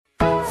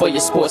For your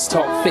sports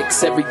talk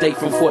fix every day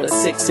from 4 to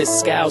 6,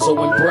 it's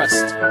Scalzo and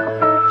Brust.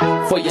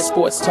 For your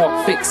sports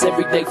talk fix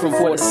every day from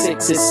 4 to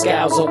 6, it's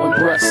Scalzo and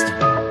Brust.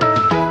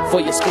 For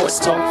your sports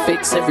talk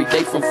fix every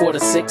day from 4 to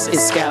 6,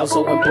 it's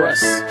Scalzo and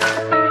Brust.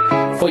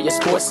 For your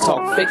sports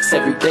talk fix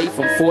every day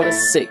from 4 to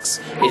 6,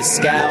 it's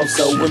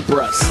Scalzo and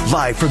Brust.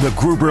 Live from the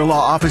Gruber Law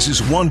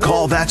Office's One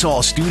Call That's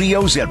All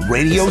studios at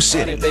Radio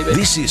City.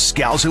 This is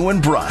Scalzo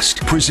and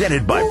Brust,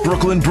 presented by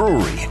Brooklyn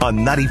Brewery on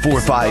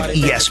 94.5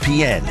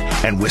 ESPN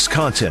and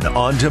Wisconsin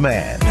On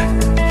Demand.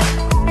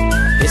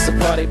 It's a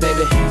party,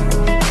 baby.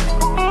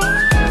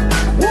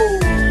 Woo!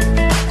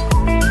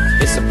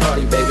 It's a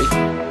party, baby.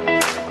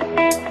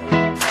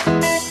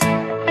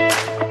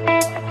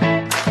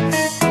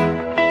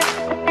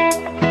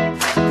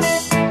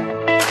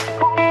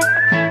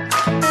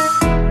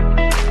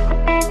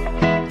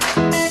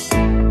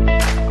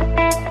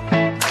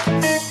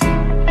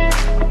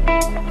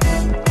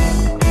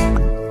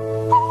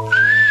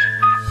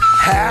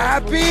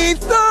 Happy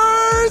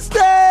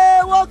Thursday!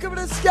 Welcome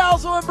to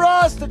Scalzo and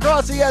Brust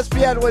across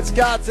ESPN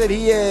Wisconsin.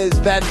 He is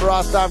Ben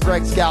Brust. I'm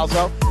Greg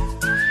Scalzo.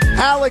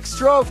 Alex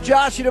Strofe,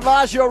 Joshie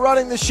DiMaggio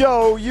running the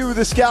show. You,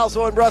 the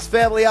Scalzo and Brust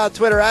family on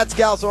Twitter, at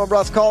Scalzo and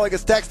Brust, calling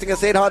us, texting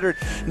us,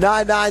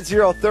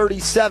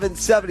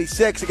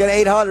 800-990-3776. Again,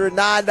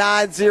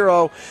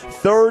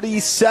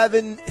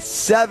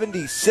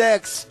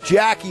 800-990-3776.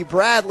 Jackie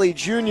Bradley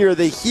Jr.,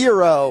 the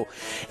hero,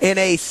 in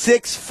a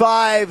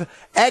 6-5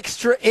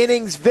 extra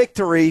innings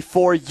victory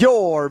for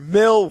your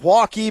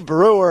Milwaukee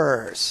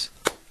Brewers.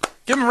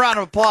 Give him a round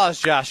of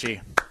applause, Joshie.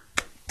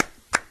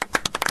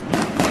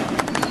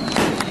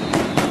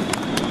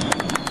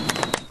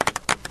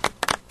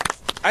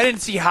 I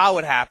didn't see how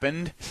it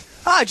happened.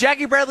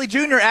 Jackie Bradley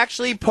Jr.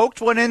 actually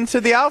poked one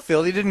into the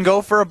outfield. He didn't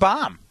go for a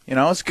bomb. You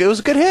know, it was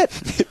a good hit.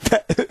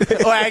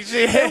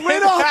 Actually, it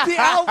went off the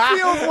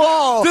outfield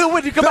wall.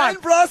 Dude, come on.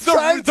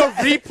 The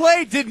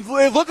replay didn't.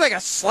 It looked like a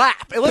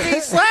slap. It looked like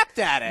he slapped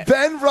at it.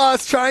 Ben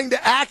Ross trying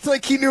to act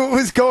like he knew what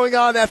was going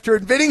on after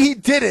admitting he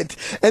didn't,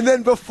 and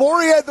then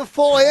before he had the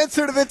full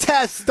answer to the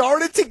test,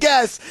 started to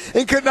guess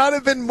and could not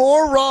have been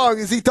more wrong,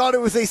 as he thought it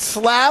was a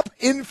slap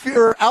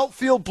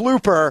outfield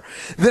blooper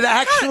that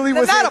actually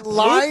was not a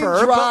line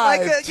blooper, drive.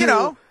 But like, you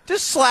know.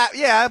 Just slap,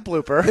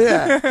 blooper.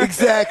 Yeah,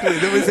 exactly.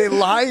 There was a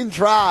line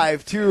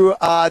drive to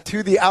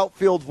the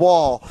outfield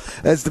wall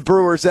as the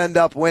Brewers end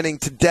up winning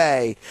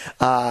today.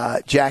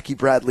 Jackie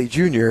Bradley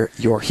Jr.,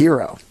 your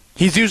hero.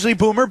 He's usually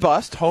boomer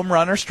bust, home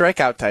run or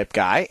strikeout type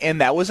guy,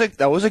 and that was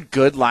a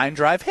good line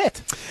drive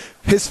hit.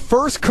 His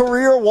first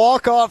career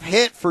walk-off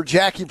hit for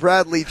Jackie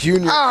Bradley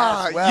Jr.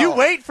 as well. You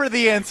wait for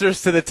the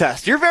answers to the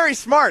test. You're very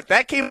smart.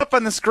 That came up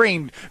on the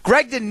screen.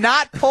 Greg did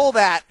not pull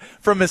that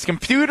from his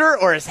computer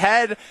or his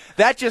head.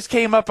 That just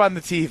came up on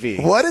the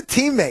TV. What a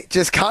teammate.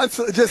 Just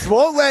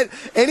won't let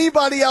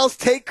anybody else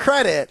take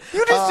credit.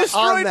 You just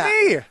destroyed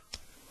me.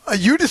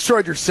 You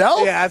destroyed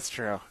yourself? Yeah, that's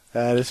true.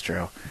 That is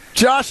true.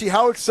 Joshie,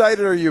 how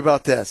excited are you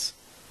about this?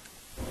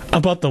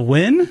 About the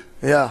win?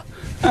 Yeah.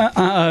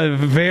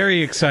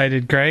 Very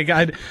excited, Greg.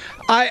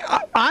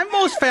 I'm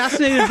most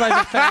fascinated by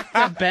the fact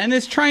that Ben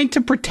is trying to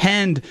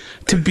pretend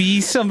to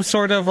be some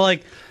sort of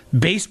like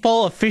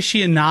baseball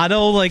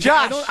aficionado. Like,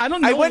 Josh, I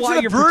don't know I went why to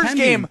the you're Brewers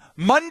pretending. game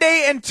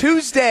Monday and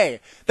Tuesday.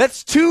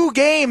 That's 2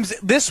 games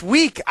this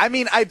week. I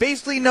mean, I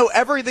basically know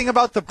everything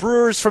about the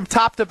Brewers from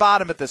top to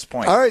bottom at this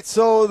point. All right,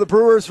 so the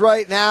Brewers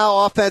right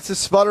now, offense is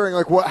sputtering.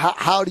 Like,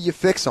 how do you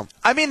fix them?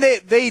 I mean,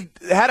 they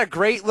had a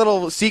great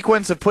little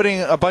sequence of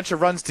putting a bunch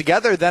of runs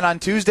together. Then on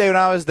Tuesday when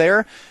I was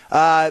there,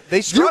 they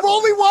struggled. You've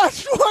only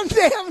watched one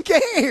damn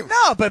game.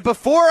 No, but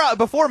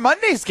before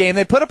Monday's game,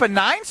 they put up a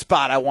 9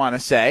 spot, I want to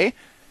say.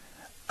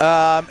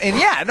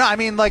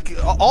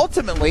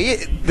 Ultimately,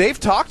 they've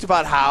talked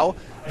about how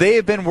they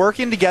have been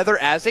working together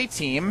as a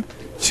team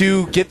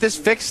to get this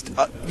fixed,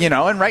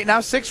 and right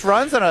now 6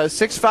 runs on a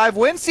 6-5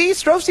 win. See,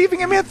 Strove's even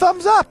giving me a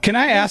thumbs up. Can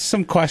I ask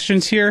some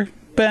questions here,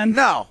 Ben?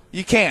 No,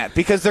 you can't,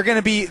 because they're going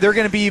to be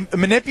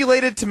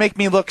manipulated to make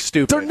me look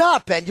stupid. They're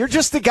not, Ben. You're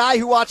just the guy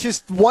who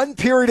watches one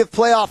period of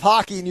playoff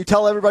hockey and you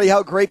tell everybody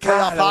how great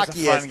playoff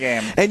hockey was a fun is.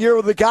 Game. And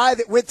you're the guy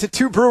that went to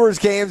 2 Brewers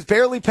games,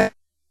 barely paid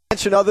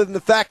attention other than the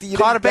fact that you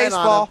caught didn't a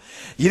baseball.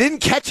 You didn't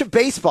catch a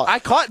baseball.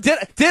 Did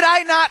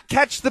I not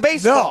catch the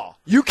baseball? No.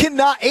 You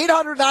cannot.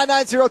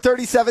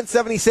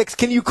 800-990-3776.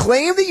 Can you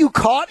claim that you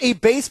caught a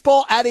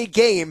baseball at a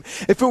game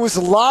if it was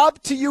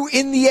lobbed to you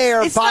in the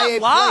air by a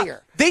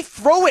player? They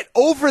throw it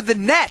over the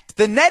net.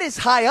 The net is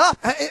high up.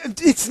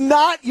 It's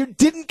not. You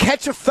didn't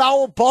catch a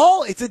foul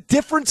ball. It's a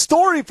different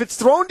story. If it's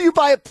thrown to you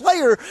by a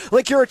player,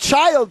 like you're a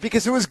child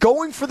because it was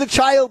going for the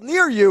child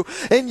near you,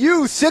 and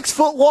you,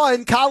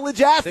 6'1", college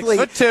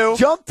athlete, 6'2",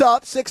 jumped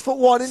up,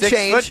 6'1" and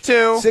change.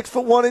 6'2",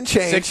 6'1" and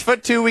change.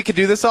 6'2". We could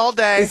do this all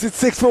day. Is it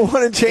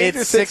 6'1" and change?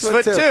 It's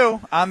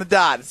 6'2" on the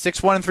dot.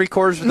 6'1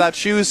 3/4 without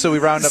shoes, so we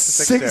round up to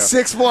 6'2".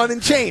 6'1"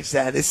 and change.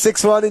 Then is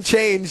 6'1" and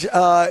change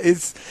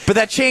is. But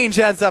that change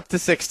adds up to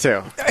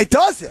 6'2". It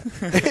doesn't.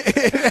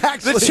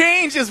 Actually, the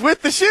change is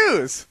with the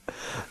shoes.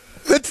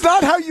 It's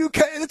not how you.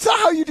 It's not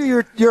how you do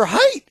your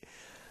height.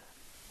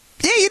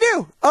 Yeah, you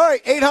do. All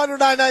right,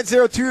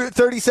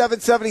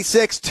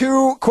 800-990-3776.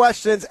 2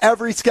 questions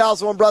every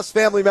Scalzo and Brust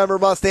family member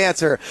must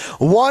answer.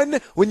 1,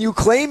 when you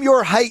claim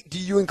your height, do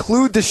you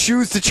include the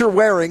shoes that you're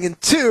wearing? And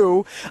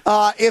 2,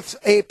 if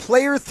a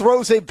player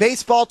throws a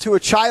baseball to a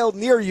child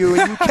near you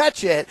and you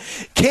catch it,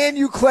 can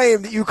you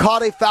claim that you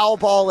caught a foul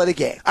ball at a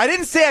game? I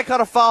didn't say I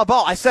caught a foul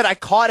ball. I said I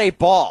caught a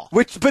ball.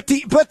 But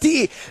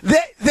the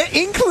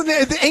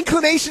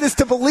inclination is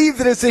to believe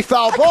that it's a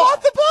foul ball. I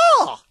caught the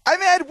ball. I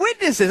mean, I had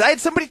witnesses. I had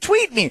somebody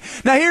tweet me.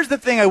 Now, here's the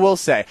thing I will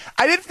say.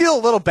 I did feel a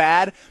little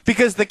bad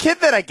because the kid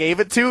that I gave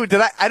it to,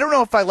 I don't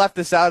know if I left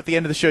this out at the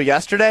end of the show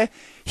yesterday.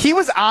 He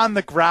was on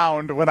the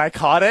ground when I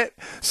caught it.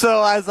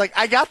 So I was like,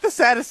 I got the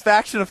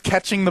satisfaction of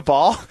catching the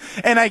ball,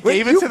 and I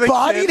gave it to the kid. You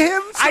bodied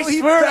him so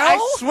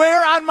I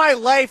swear on my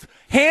life,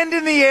 hand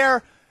in the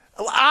air,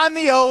 on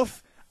the oath,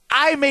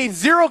 I made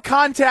 0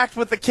 contact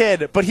with the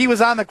kid, but he was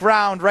on the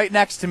ground right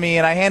next to me,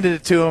 and I handed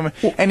it to him,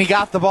 and he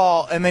got the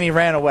ball, and then he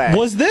ran away.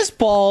 Was this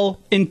ball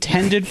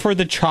intended for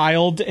the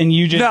child, and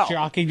you just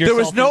jockeyed yourself?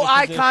 There was no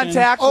eye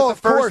contact with the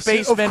first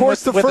baseman. Of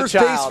course, the first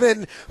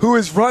baseman who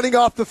is running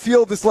off the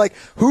field is like,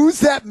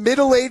 who's that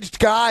middle-aged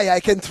guy I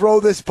can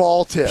throw this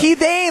ball to?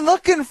 They ain't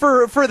looking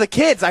for the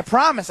kids, I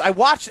promise. I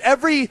watched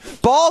every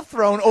ball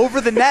thrown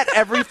over the net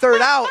every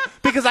third out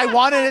because I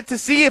wanted it to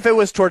see if it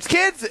was towards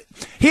kids.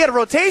 He had a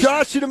rotation.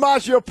 Josh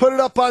DiMaggio put it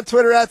up on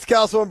Twitter at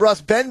Scalzo and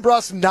Brust. Ben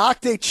Brust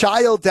knocked a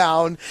child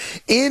down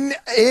in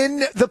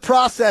the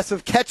process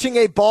of catching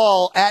a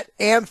ball at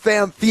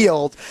AmFam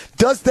Field.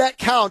 Does that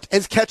count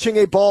as catching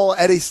a ball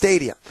at a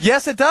stadium?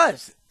 Yes, it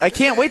does. I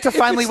can't wait to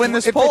finally win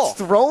this poll. If it's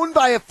thrown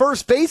by a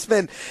first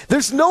baseman,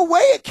 there's no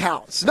way it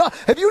counts. No,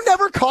 have you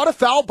never caught a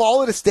foul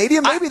ball at a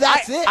stadium? Maybe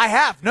that's it. I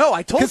have. No,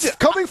 I told you.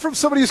 Coming from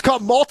somebody who's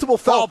caught multiple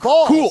foul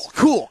balls.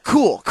 Cool.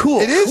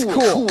 It is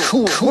cool.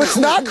 What's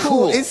not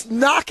cool is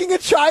knocking a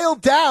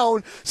child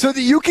down so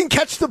that you can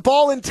catch the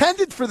ball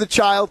intended for the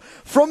child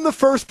from the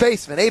first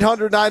baseman.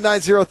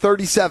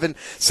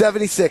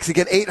 800-990-3776.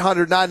 Again,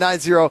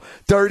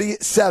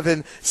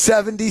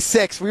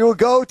 800-990-3776. We will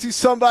go to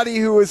somebody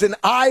who is an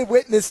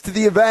eyewitness to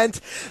the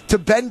event, to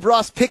Ben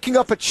Brust picking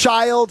up a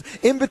child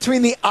in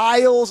between the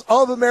aisles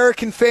of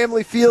American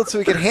Family Field so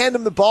he could hand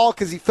him the ball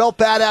because he felt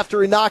bad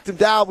after he knocked him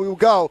down. We will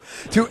go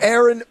to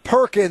Aaron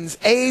Perkins,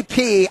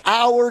 AP,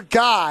 our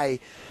guy.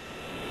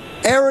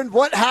 Aaron,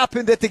 what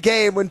happened at the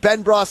game when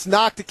Ben Brust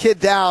knocked a kid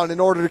down in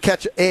order to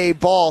catch a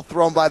ball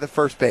thrown by the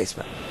first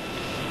baseman?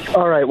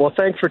 All right, well,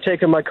 thanks for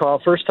taking my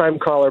call. First-time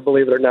caller,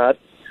 believe it or not.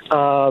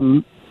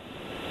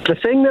 The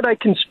thing that I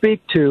can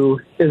speak to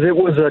is it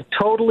was a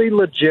totally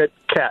legit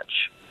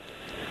catch.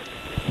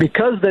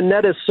 Because the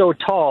net is so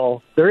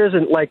tall, there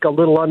isn't like a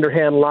little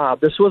underhand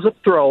lob. This was a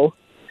throw.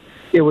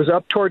 It was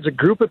up towards a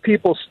group of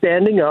people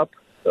standing up,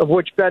 of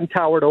which Ben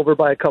towered over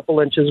by a couple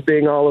inches,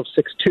 being all of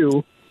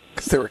 6'2".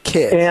 Because they were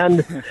kids.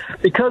 And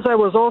because I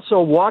was also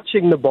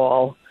watching the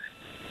ball,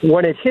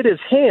 when it hit his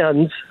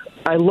hands,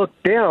 I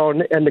looked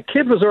down, and the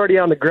kid was already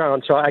on the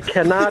ground, so I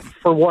cannot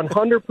for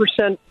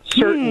 100%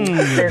 certain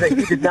say that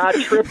he did not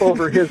trip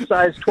over his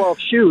size 12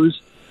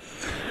 shoes,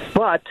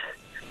 but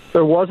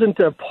there wasn't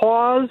a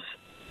pause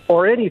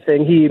or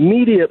anything. He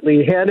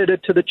immediately handed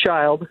it to the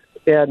child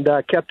and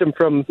kept him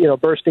from,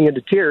 bursting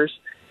into tears,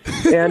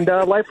 and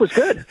life was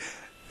good.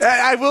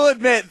 I will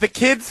admit, the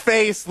kid's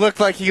face looked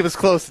like he was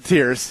close to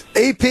tears.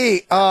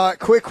 AP,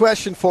 quick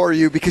question for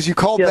you, because you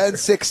called Ben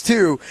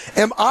 6'2".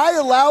 Am I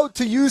allowed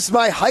to use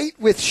my height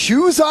with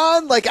shoes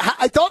on? Like,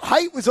 I thought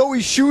height was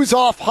always shoes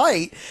off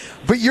height,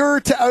 but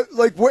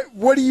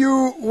what do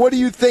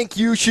you think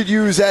you should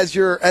use as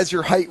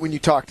your height when you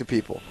talk to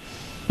people?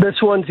 This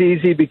one's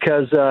easy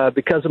because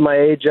of my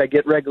age, I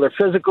get regular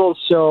physicals.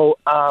 So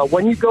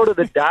when you go to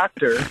the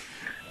doctor,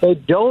 they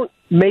don't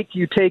make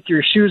you take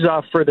your shoes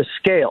off for the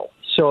scale.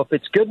 So if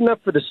it's good enough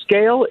for the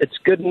scale, it's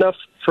good enough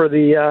for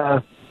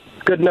the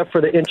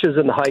inches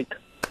and the height.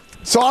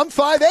 So I'm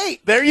 5'8".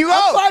 There you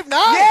go. I'm 5'9".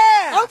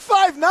 Yeah. I'm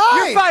 5'9".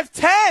 You're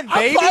 5'10",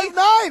 baby. I'm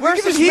 5'9". Where's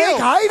we can his just heel?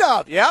 make height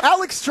up. Yep.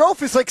 Alex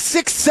Strofe is like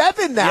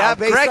 6'7" now,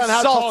 based Greg's on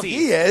how tall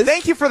he is.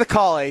 Thank you for the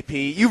call, AP.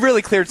 You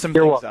really cleared some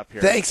things up here.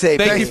 Thanks, AP.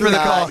 Thank you for the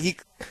call.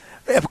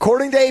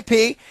 According to AP,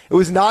 it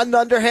was not an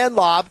underhand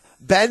lob.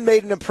 Ben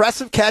made an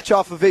impressive catch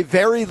off of a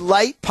very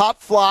light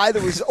pop fly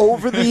that was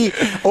over the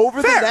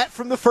net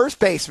from the first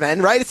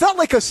baseman, right? It's not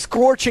like a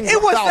scorching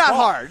It was foul not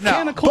ball. hard,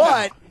 no.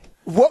 But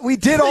what we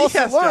did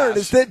also learn Josh.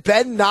 is that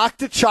Ben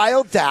knocked a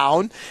child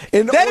down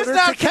in That order is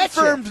not to catch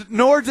confirmed him.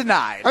 nor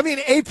denied. I mean,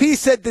 AP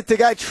said that the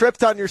guy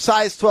tripped on your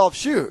size 12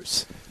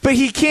 shoes. But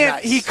he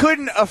can't. Nice. He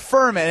couldn't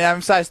affirm it. And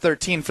I'm size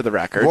 13 for the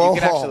record. Whoa. You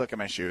can actually look at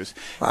my shoes.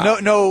 Wow.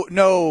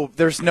 No.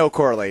 There's no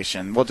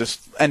correlation. We'll just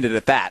end it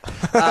at that.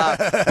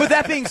 But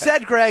that being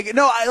said, Greg,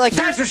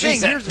 here's the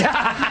thing.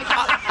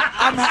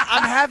 I'm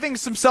having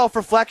some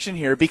self-reflection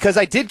here because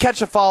I did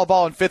catch a foul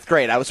ball in 5th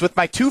grade. I was with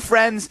my 2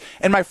 friends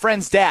and my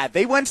friend's dad.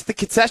 They went to the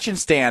concession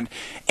stand,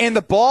 and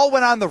the ball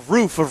went on the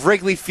roof of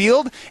Wrigley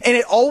Field, and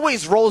it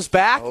always rolls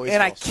back.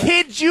 I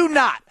kid you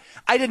not,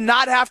 I did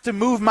not have to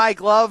move my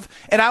glove,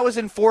 and I was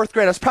in 4th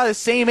grade. I was probably the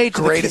same age.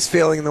 Greatest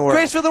feeling in the world.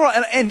 Greatest feeling in the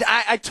world. And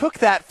I took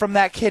that from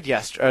that kid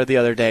the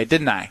other day,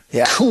 didn't I?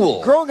 Yeah.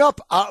 Cool. Growing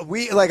up, I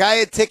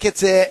had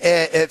tickets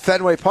at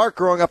Fenway Park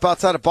growing up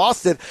outside of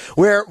Boston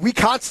where we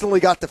constantly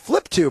got the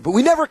flip to, but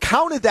we never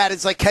counted that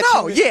as like catching.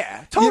 No,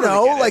 yeah, totally. You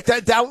know, like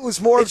that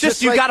was more it's of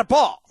just you got a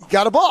ball.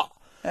 Got a ball.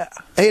 Yeah.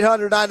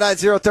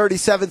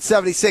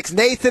 800-990-3776.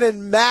 Nathan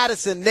and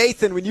Madison.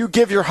 Nathan, when you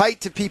give your height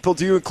to people,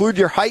 do you include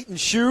your height in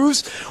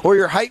shoes or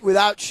your height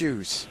without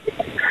shoes?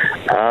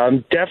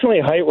 Definitely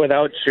height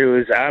without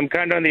shoes. I'm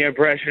kind of on the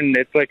impression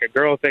it's like a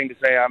girl thing to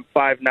say I'm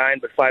 5'9",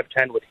 but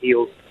 5'10" with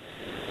heels.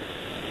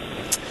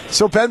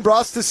 So Ben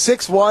Brust is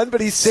 6'1",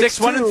 but he's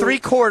 6'1" and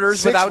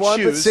 3/4 without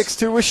shoes. But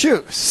 6'2" with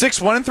shoes.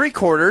 6'1" and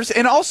 3/4,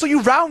 and also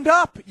you round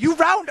up. You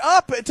round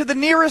up to the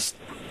nearest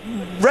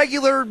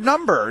regular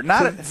number,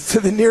 not to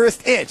the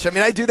nearest inch. I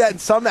mean, I do that in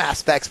some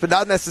aspects, but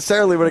not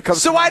necessarily when it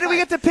comes. So to why do we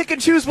get to pick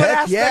and choose what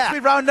aspects we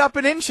round up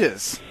in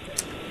inches?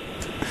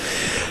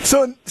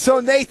 So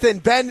Nathan,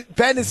 Ben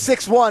is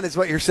 6'1", is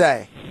what you're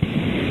saying.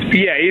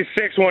 Yeah, he's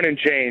 6'1" and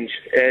change,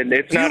 and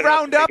it's not. You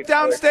round up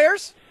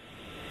downstairs?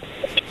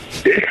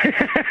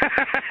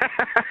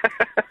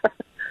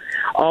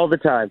 All the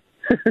time.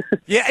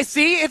 Yeah,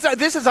 see,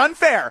 this is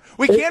unfair.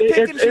 We can't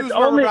pick and choose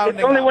where we're rounding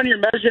It's only up. when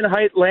you're measuring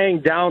height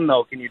laying down,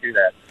 though, can you do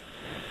that.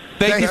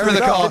 Thank you for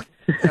the call.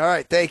 All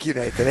right, thank you,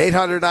 Nathan.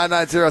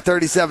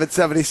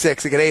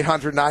 800-990-3776. Again,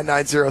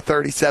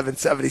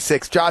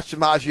 800-990-3776. Josh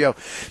DiMaggio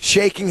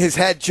shaking his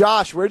head.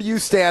 Josh, where do you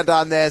stand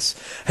on this?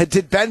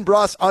 Did Ben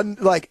Brust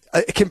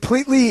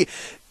completely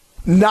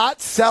not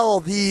sell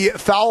the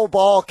foul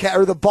ball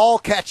or the ball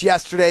catch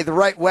yesterday the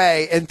right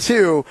way? And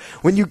 2,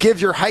 when you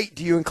give your height,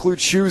 do you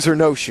include shoes or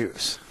no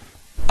shoes?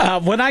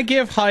 When I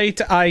give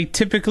height, I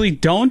typically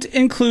don't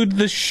include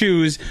the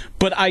shoes,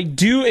 but I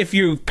do. If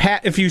you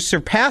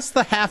surpass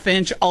the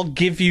half-inch, I'll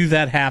give you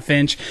that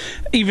half-inch,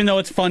 even though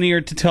it's funnier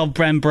to tell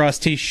Ben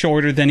Brust he's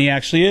shorter than he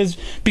actually is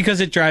because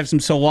it drives him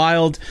so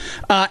wild.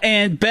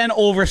 And Ben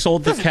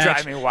oversold the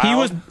catch. Drive me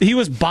wild. He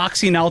was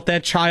boxing out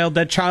that child.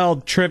 That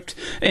child tripped,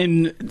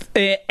 and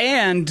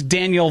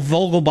Daniel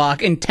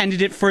Vogelbach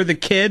intended it for the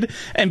kid,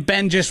 and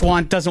Ben just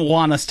doesn't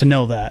want us to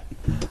know that.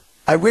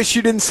 I wish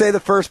you didn't say the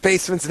first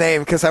baseman's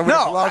name because I would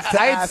have loved to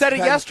I had ask said it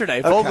Ben. yesterday,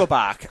 Okay.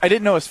 Vogelbach. I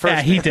didn't know his first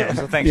Yeah, he name, did.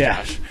 So thanks,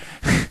 Yeah. Josh.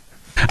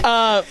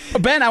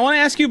 Ben, I want to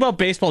ask you about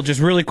baseball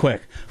just really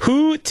quick.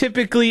 Who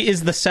typically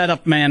is the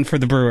setup man for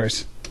the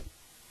Brewers?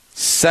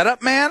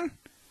 Setup man?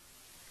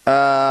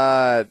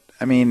 I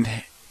mean,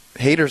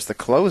 Hader's the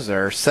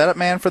closer. Setup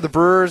man for the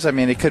Brewers? I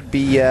mean, it could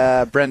be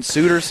Brent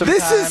Suter sometimes.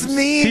 This is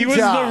me, He was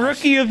Josh. the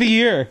rookie of the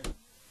year.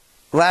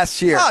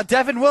 Last year. Oh,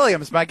 Devin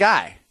Williams, my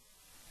guy.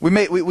 We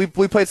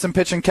played some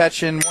pitch and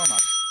catch in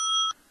warm-up.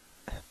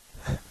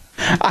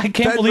 I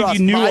can't Ben believe Brust,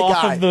 you knew my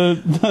off guy. of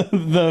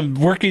the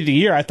rookie of the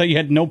year. I thought you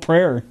had no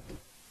prayer.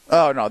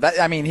 Oh, no.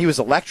 He was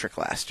electric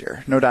last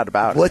year. No doubt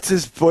about it. What's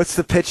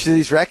the pitch that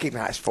he's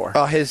recognized for?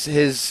 Oh, his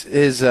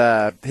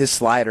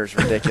slider's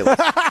ridiculous.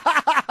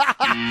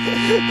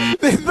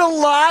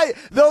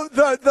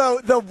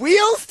 The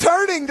wheels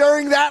turning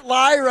during that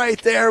lie right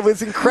there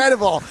was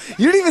incredible.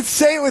 You didn't even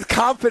say it with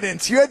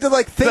confidence. You had to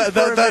think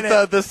for a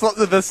minute.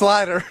 the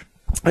slider.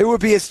 It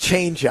would be his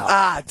changeup.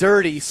 Ah,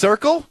 dirty.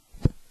 Circle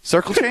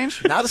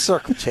change? Not a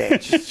circle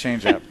change.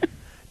 Change up.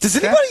 Does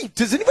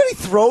anybody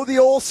throw the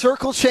old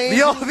circle change?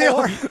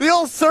 The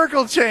old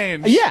circle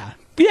change. Yeah.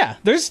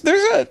 There's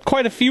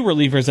quite a few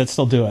relievers that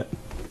still do it.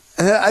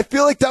 I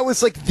feel like that was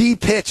the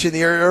pitch in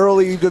the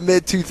early to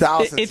mid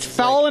 2000s. It's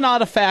fallen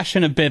out of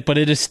fashion a bit, but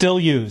it is still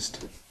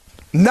used.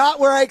 Not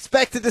where I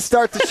expected to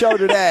start the show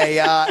today,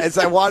 as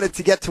I wanted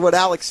to get to what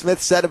Alex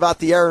Smith said about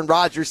the Aaron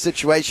Rodgers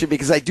situation,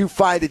 because I do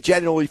find it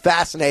genuinely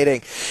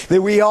fascinating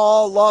that we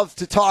all love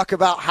to talk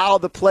about how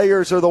the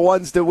players are the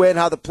ones to win,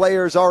 how the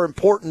players are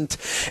important,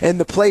 and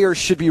the players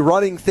should be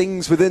running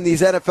things within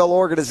these NFL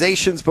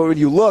organizations. But when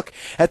you look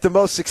at the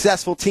most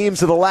successful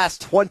teams of the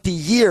last 20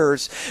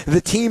 years,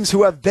 the teams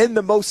who have been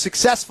the most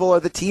successful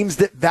are the teams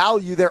that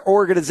value their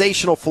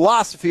organizational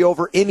philosophy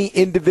over any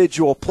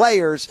individual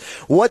players.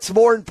 What's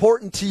more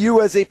important to you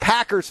as a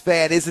Packers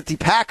fan? Is it the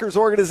Packers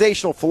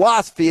organizational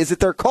philosophy? Is it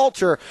their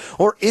culture?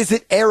 Or is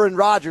it Aaron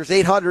Rodgers?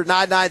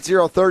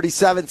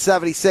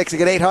 800-990-3776.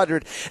 Again,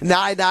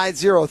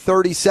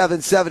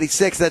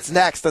 800-990-3776. That's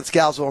next on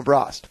Scalzo and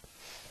Brust.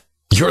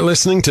 You're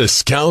listening to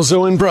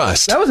Scalzo and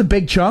Brust. That was a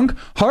big chunk.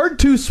 Hard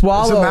to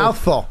swallow. It's a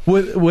mouthful.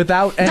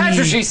 Without any... That's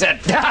what she said.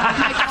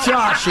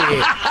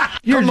 Joshy,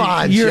 You're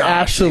Joshy.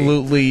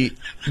 absolutely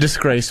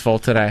disgraceful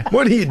today.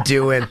 What are you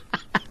doing?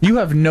 You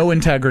have no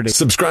integrity.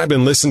 Subscribe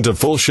and listen to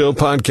full show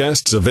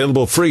podcasts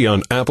available free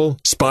on Apple,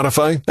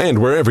 Spotify, and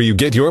wherever you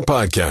get your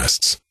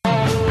podcasts.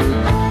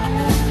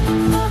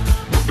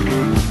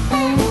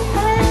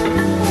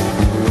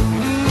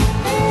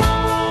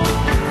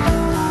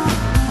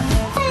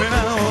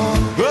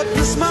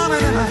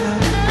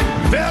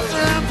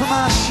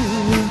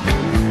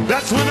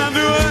 That's when I knew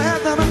I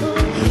had them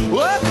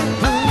working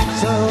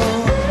boots on.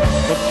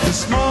 But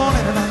this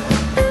morning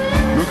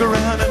I look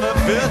around and I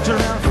felt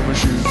around from a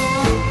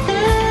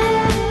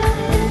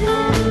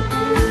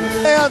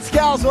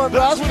Scalzo and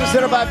Brust,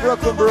 presented by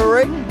Brooklyn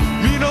Brewery.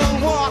 Mean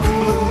old walk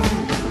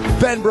blue.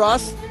 Ben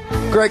Brust,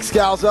 Greg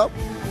Scalzo,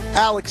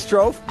 Alex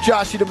Strofe,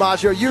 Joshie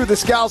DiMaggio, you, the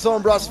Scalzo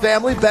and Brust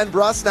family. Ben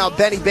Brust, now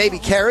Benny Baby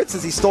Carrots,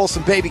 as he stole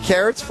some baby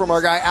carrots from our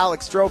guy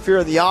Alex Strofe here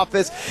in the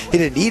office. He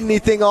didn't eat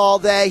anything all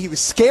day. He was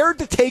scared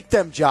to take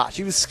them, Josh.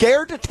 He was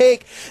scared to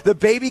take the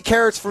baby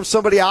carrots from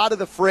somebody out of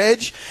the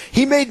fridge.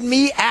 He made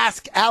me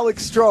ask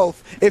Alex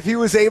Strofe if he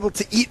was able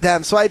to eat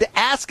them, so I had to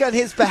ask on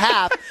his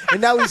behalf,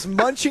 and now he's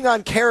munching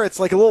on carrots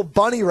like a little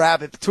bunny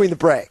rabbit between the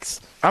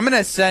breaks. I'm going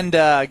to send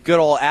good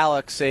old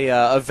Alex a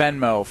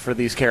Venmo for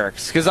these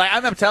carrots. Because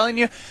I'm telling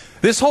you,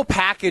 this whole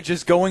package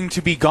is going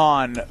to be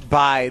gone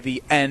by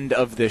the end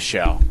of this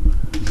show.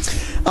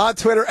 On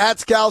Twitter, at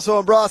Scalzo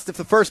and Brust, if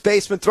the first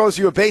baseman throws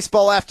you a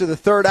baseball after the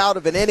third out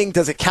of an inning,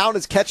 does it count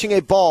as catching a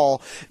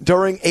ball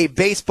during a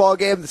baseball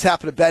game? This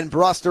happened to Ben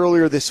Brust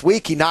earlier this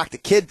week. He knocked a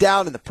kid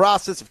down in the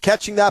process of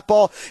catching that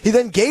ball. He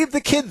then gave the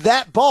kid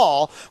that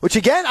ball, which,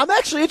 again, I'm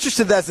actually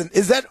interested in.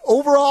 Is that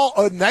overall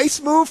a nice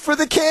move for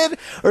the kid,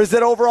 or is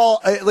that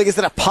overall, is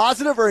it a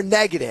positive or a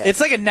negative? It's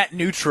like a net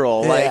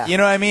neutral. Yeah. Like, you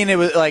know what I mean? It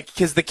was like,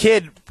 because the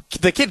kid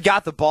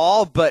got the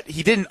ball, but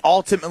he didn't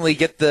ultimately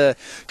get the.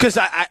 Because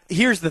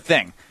here's the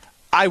thing.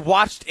 I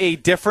watched a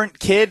different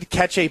kid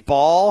catch a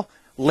ball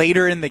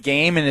later in the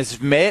game in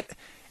his mitt,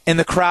 and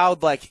the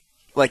crowd like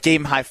gave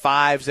him high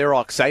fives. They were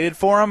all excited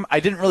for him. I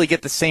didn't really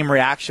get the same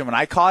reaction when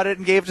I caught it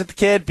and gave it to the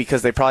kid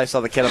because they probably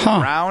saw the kid on the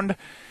ground.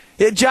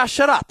 Yeah, Josh,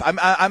 shut up.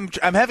 I'm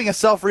having a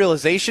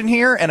self-realization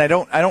here, and I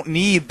don't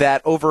need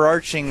that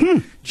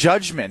overarching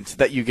judgment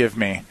that you give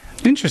me.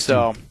 Interesting.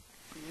 So.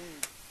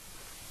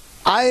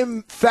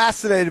 I'm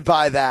fascinated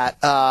by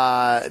that,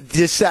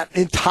 just that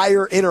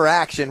entire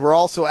interaction. We're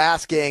also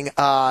asking,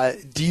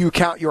 do you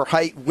count your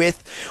height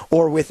with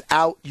or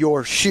without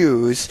your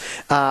shoes?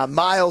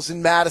 Miles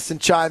in Madison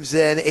chimes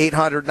in,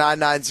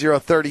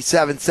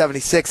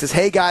 800-990-3776, says,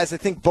 hey, guys, I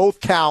think both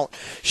count,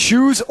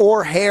 shoes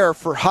or hair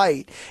for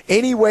height.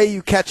 Any way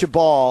you catch a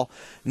ball,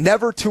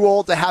 never too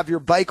old to have your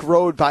bike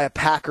rode by a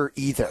Packer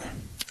either.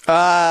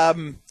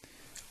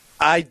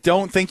 I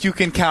don't think you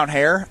can count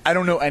hair. I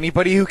don't know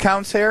anybody who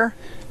counts hair.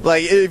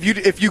 Like,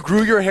 if you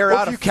grew your hair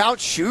out if you count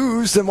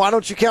shoes, then why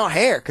don't you count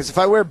hair? Because if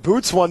I wear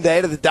boots one day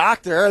to the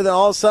doctor, then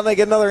all of a sudden I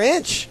get another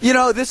inch. You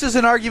know, this is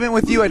an argument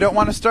with you I don't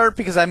want to start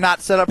because I'm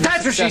not set up to win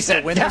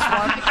this one.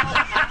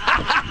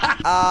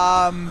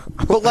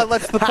 But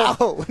let's the How?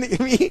 What do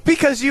you mean?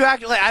 Because you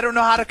act like I don't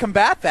know how to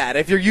combat that.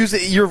 If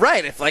you're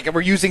right. If like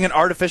we're using an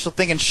artificial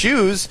thing in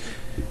shoes,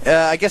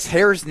 I guess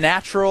hair's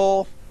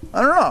natural.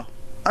 I don't know.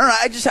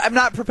 I'm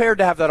not prepared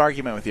to have that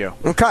argument with you.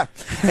 Okay.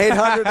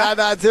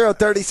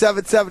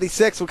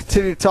 800-990-3776. We'll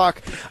continue to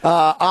talk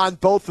on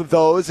both of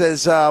those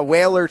as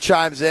Whaler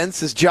chimes in.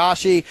 Says,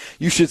 Joshy,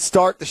 you should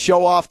start the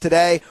show off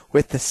today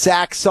with the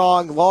sax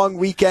song. Long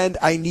weekend,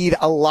 I need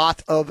a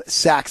lot of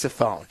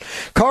saxophone.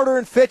 Carter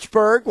in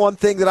Fitchburg, one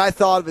thing that I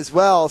thought of as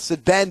well,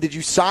 said, Ben, did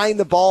you sign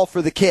the ball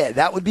for the kid?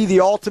 That would be the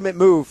ultimate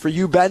move for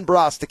you, Ben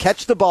Brust, to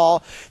catch the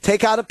ball,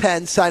 take out a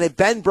pen, sign it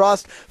Ben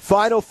Brust,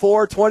 Final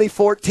Four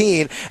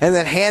 2014, and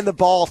then hand the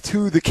ball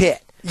to the kid.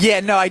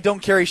 Yeah, no, I don't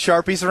carry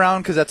Sharpies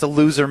around because that's a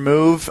loser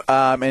move.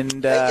 I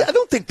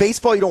don't think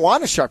baseball, you don't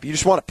want a Sharpie. You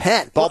just want a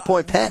pen,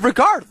 ballpoint pen.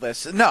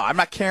 Regardless, no, I'm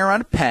not carrying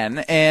around a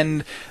pen.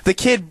 And the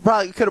kid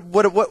probably could have,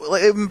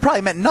 it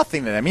probably meant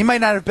nothing to him. He might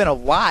not have been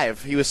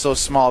alive. He was so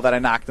small that I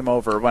knocked him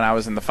over when I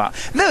was in the foul.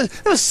 That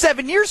was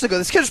 7 years ago.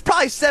 This kid was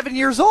probably 7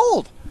 years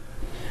old.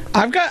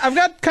 I've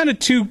got kind of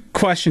two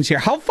questions here.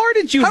 How far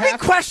did you How many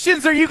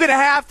questions are you going to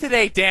have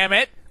today, damn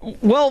it?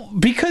 Well,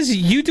 because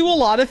you do a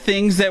lot of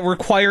things that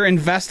require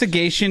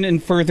investigation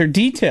and further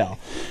detail.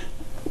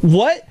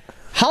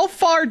 How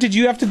far did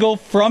you have to go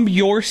from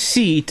your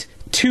seat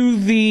to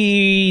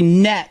the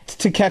net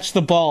to catch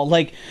the ball?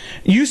 Like,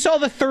 you saw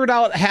the third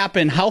out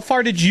happen. How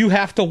far did you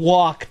have to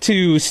walk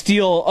to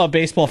steal a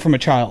baseball from a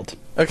child?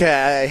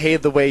 Okay, I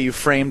hate the way you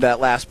framed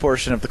that last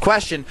portion of the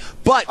question,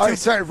 but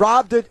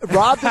robbed a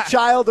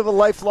child of a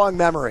lifelong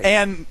memory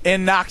and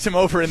knocked him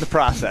over in the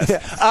process.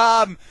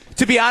 Yeah.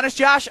 To be honest,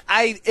 Josh,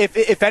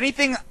 if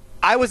anything,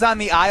 I was on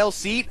the aisle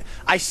seat.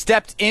 I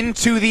stepped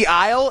into the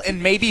aisle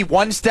and maybe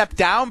one step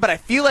down, but I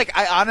feel like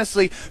I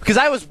honestly, because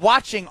I was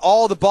watching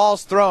all the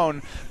balls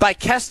thrown by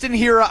Keston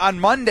Hira on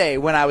Monday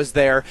when I was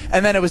there,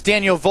 and then it was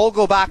Daniel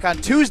Vogelbach on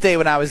Tuesday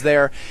when I was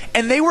there,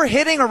 and they were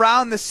hitting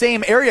around the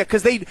same area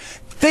because they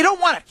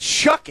don't want to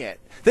chuck it.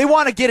 They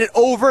want to get it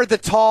over the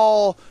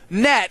tall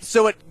net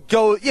so it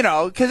go,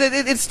 because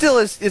it still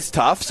is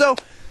tough. So,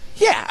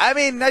 yeah, I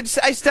mean, I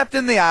stepped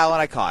in the aisle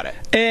and I caught it.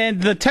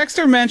 And the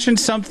texter mentioned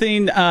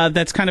something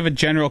that's kind of a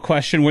general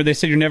question where they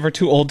said you're never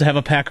too old to have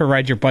a Packer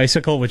ride your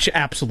bicycle, which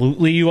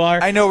absolutely you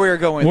are. I know where you're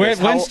going with this.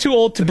 When's too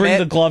old to bring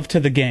the glove to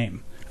the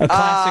game? A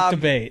classic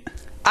debate.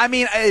 I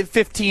mean,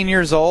 15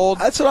 years old.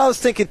 That's what I was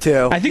thinking,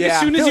 too. I think as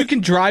soon as you can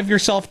drive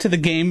yourself to the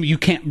game, you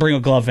can't bring a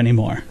glove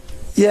anymore.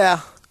 Yeah.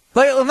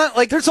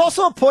 Like, there's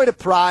also a point of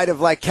pride of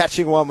like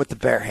catching one with the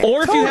bare hand.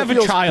 Or if you have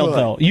a child,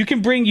 though, you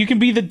can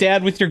be the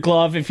dad with your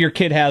glove if your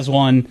kid has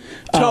one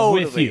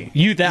with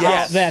you.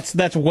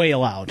 That's way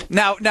allowed.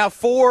 Now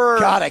for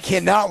God, I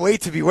cannot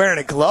wait to be wearing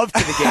a glove to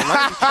the game. I'm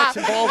gonna be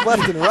catching balls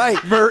left and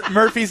right.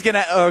 Murphy's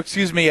gonna.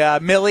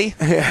 Millie.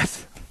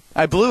 Yes,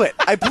 I blew it.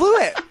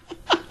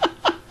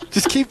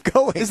 Just keep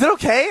going. Is it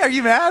okay? Are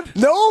you mad?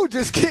 No,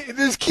 just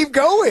keep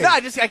going. No,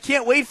 I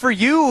can't wait for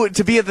you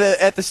to be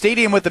at the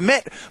stadium with the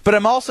mitt. But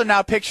I'm also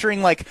now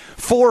picturing like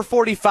 4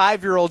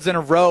 45-year-olds in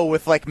a row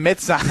with like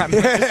mitts on,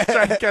 just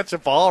trying to catch a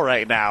ball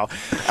right now.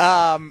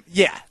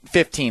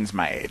 15's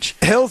my age.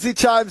 Hillsy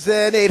chimes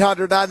in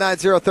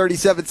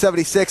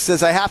 800-990-3776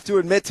 says, I have to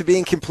admit to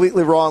being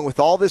completely wrong with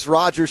all this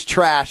Rogers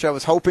trash. I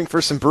was hoping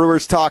for some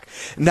Brewers talk.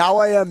 Now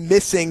I am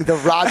missing the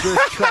Rogers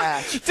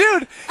trash.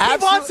 Dude, he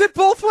wants it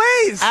both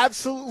ways.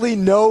 Absolutely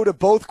no to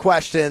both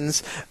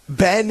questions.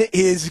 Ben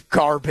is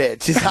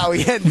garbage, is how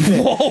he ended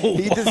it. Whoa.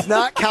 He does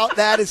not count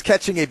that as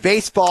catching a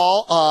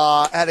baseball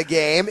at a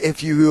game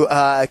if you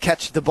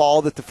catch the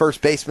ball that the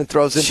first baseman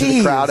throws into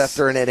the crowd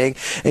after an inning.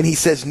 And he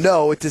says,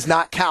 no, it does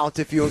not count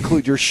if you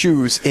include your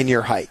shoes in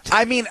your height.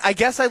 I mean, I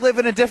guess I live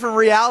in a different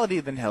reality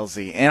than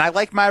Hillsy, and I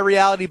like my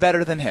reality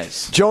better than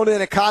his. Jonah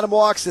in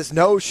Economwalk says,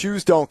 no,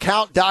 shoes don't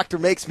count. Doctor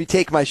makes me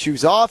take my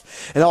shoes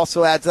off, and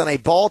also adds on, a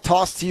ball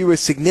tossed to you is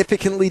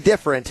significantly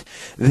different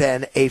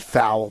than a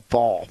foul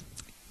ball.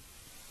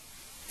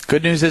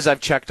 Good news is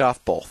I've checked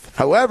off both.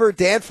 However,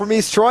 Dan from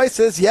East Troy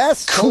says,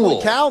 yes,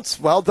 totally counts.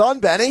 Well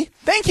done, Benny.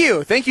 Thank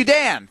you. Thank you,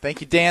 Dan.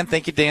 Thank you, Dan.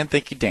 Thank you, Dan.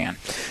 Thank you, Dan.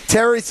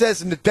 Terry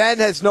says, Ben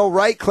has no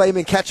right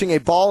claiming catching a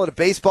ball at a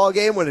baseball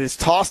game when it is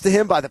tossed to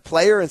him by the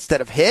player instead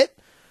of hit.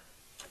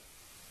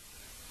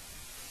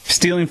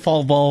 Stealing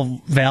fall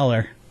ball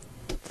valor.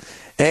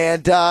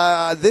 And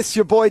this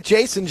your boy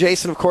Jason.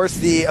 Jason, of course,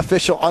 the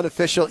official,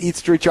 unofficial Eat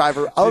Street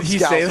driver of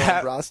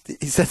Scalzo Rust.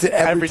 He says it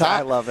every time.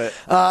 I love it.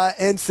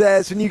 And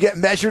says, when you get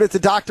measured at the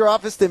doctor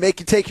office, they make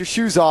you take your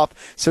shoes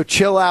off. So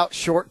chill out,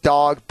 short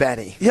dog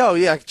Benny. Yo,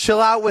 yeah,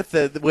 chill out with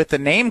the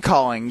name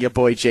calling, your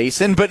boy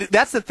Jason. But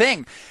that's the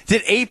thing.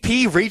 Did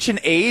AP reach an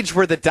age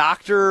where the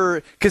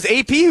doctor? Because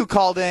AP, who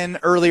called in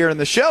earlier in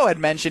the show, had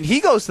mentioned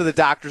he goes to the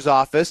doctor's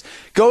office,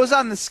 goes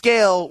on the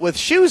scale with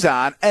shoes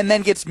on, and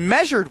then gets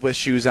measured with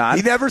shoes on.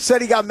 He never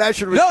said he got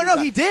measured with shoes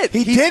on. He did.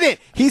 He didn't.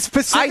 He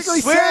specifically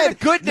I swear said,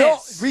 to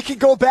goodness. No, we can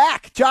go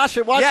back. Josh,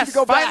 I want you to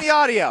go back. Find the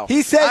audio.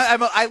 He says,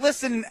 I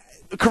listen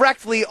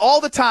correctly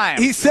all the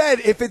time. He said,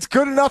 if it's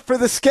good enough for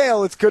the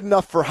scale, it's good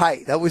enough for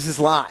height. That was his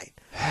line.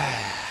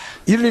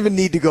 You don't even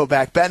need to go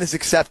back. Ben has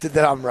accepted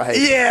that I'm right.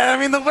 Yeah, I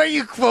mean, the way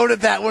you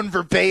quoted that one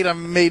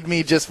verbatim made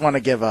me just want to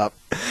give up.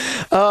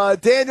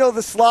 Daniel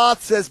the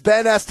Sloth says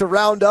Ben has to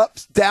round up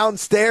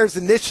downstairs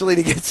initially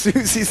to get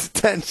Susie's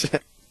attention.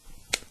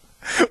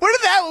 Where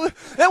did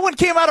that one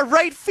came out of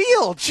right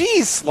field?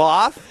 Jeez,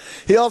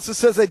 Sloth. He also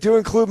says, I do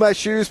include my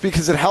shoes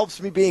because it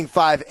helps me being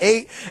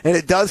 5'8", and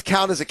it does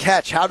count as a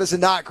catch. How does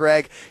it not,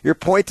 Greg? Your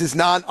point is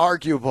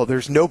non-arguable.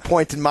 There's no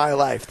point in my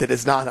life that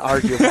is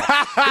non-arguable.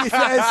 He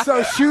says,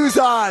 so shoes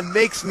on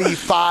makes me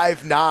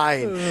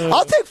 5'9".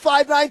 I'll take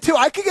 5'9", too.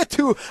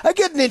 I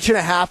get an inch and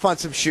a half on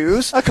some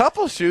shoes. A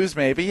couple shoes,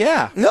 maybe,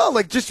 yeah. No,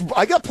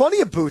 I got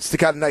plenty of boots that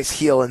got a nice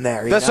heel in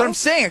there. That's what I'm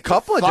saying, a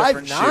couple of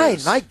different shoes.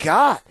 5'9", my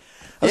God.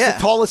 That's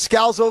the tallest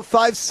Scalzo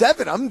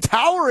 5'7". I'm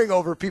towering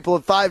over people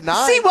at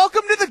 5'9". See,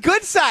 welcome to the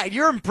good side.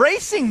 You're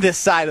embracing this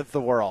side of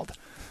the world.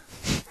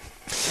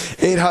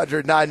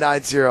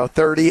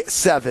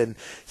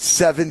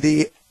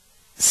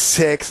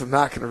 800-990-3776. I'm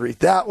not going to read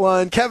that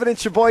one. Kevin in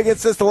Sheboygan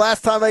says, the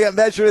last time I got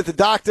measured at the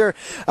doctor,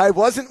 I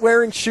wasn't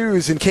wearing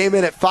shoes and came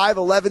in at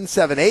 5'11",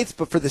 7/8",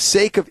 but for the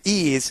sake of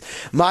ease,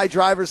 my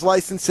driver's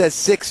license says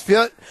 6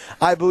 foot.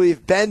 I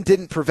believe Ben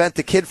didn't prevent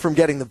the kid from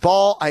getting the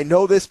ball. I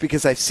know this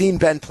because I've seen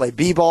Ben play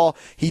b-ball.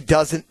 He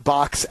doesn't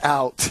box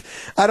out.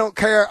 I don't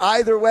care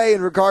either way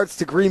in regards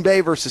to Green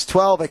Bay versus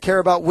 12. I care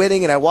about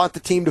winning, and I want the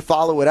team to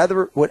follow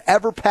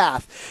whatever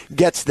path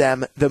gets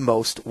them the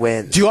most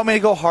wins. Do you want me to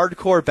go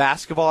hardcore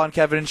basketball on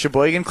Kevin in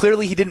Sheboygan?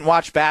 Clearly he didn't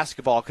watch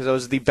basketball because I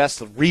was the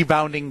best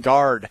rebounding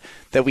guard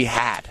that we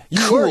had.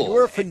 You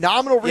were a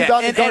phenomenal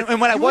rebounding guard.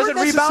 And when I wasn't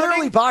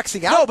rebounding,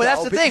 boxing out. No, but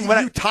that's the thing.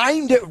 You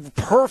timed it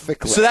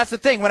perfectly. So that's the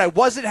thing. When I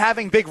wasn't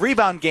having big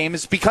rebound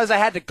games, because I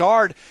had to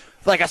guard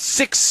like a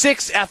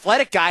 6'6"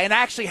 athletic guy, and I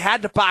actually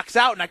had to box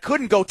out, and I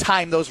couldn't go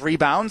time those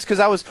rebounds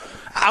because I was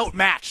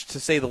outmatched, to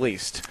say the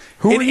least.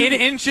 In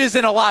inches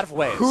in a lot of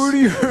ways. Who do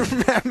you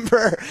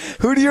remember?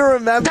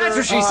 That's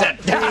what she said.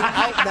 Being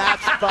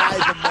outmatched by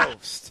the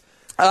most?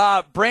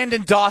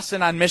 Brandon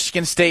Dawson on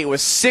Michigan State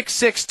was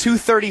 6'6",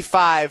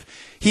 235.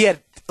 He had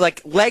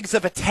legs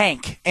of a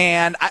tank,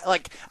 and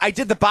I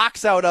did the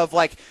box out of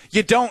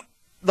you don't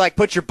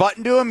put your butt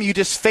into him, you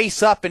just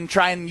face up and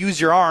try and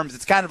use your arms.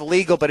 It's kind of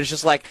illegal, but it's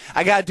just I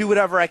got to do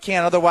whatever I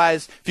can.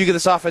 Otherwise, if you get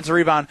this offensive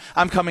rebound,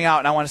 I'm coming out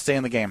and I want to stay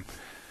in the game.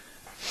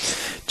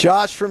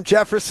 Josh from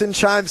Jefferson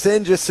chimes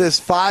in, just says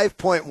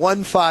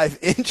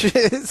 5.15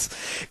 inches.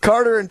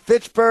 Carter in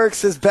Fitchburg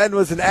says Ben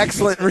was an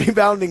excellent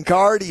rebounding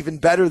guard, even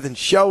better than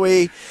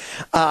Shoei.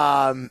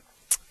 I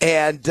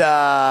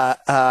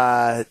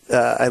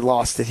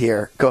lost it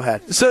here. Go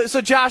ahead. So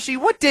Joshy,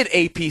 what did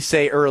AP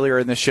say earlier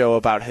in the show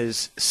about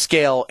his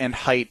scale and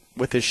height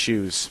with his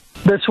shoes?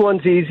 This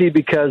one's easy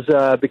because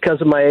of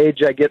my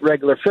age. I get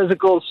regular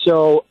physicals.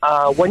 So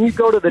when you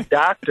go to the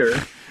doctor,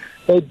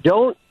 they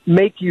don't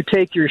make you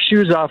take your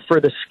shoes off for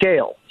the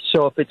scale.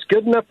 So if it's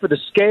good enough for the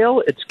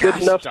scale, it's good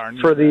enough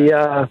for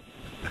the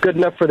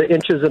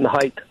inches and the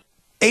height.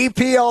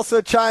 AP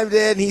also chimed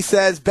in. He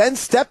says, Ben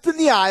stepped in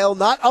the aisle,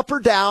 not up or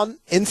down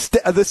in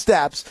the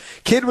steps.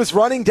 Kid was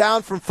running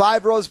down from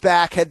 5 rows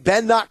back. Had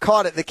Ben not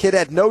caught it, the kid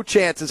had no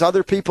chances.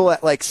 Other people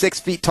at like 6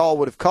 feet tall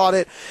would have caught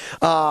it.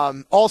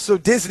 Also,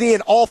 Disney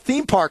and all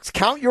theme parks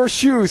count your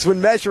shoes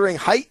when measuring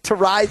height to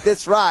ride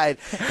this ride,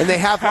 and they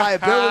have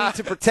liability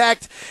to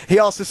protect. He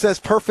also says,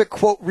 perfect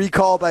quote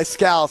recall by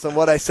Scals on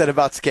what I said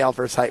about scale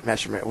versus height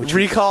measurement.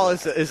 Recall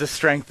is a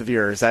strength of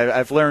yours.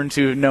 I've learned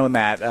to know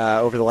that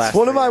over the last. It's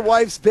one of my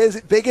wife's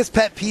biggest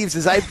pet peeves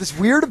is I have this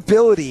weird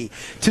ability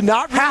to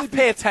not really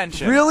pay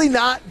attention. Really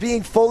not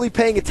being fully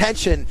paying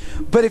attention.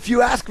 But if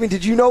you ask me,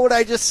 did you know what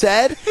I just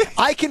said?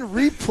 I can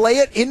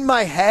replay it in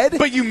my head.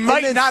 But you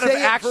might not have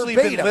actually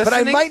been listening. But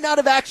I might not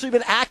have actually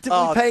been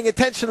actively paying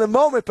attention in the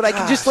moment. But I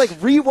can just like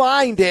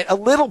rewind it a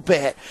little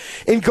bit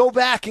and go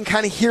back and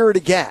kind of hear it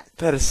again.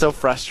 That is so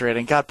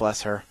frustrating. God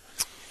bless her.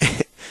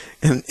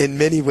 In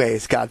many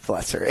ways, God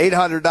bless her.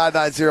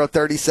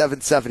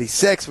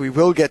 800-990-3776. We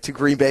will get to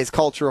Green Bay's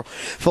cultural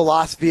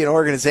philosophy and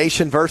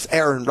organization versus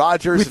Aaron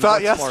Rodgers. We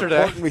thought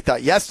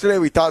yesterday.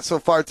 We thought so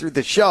far through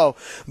the show.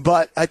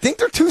 But I think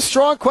they're two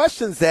strong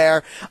questions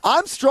there.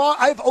 I'm strong.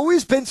 I've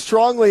always been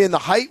strongly in the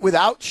height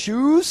without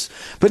shoes.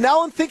 But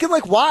now I'm thinking,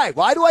 like, why?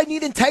 Why do I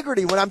need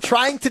integrity when I'm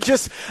trying to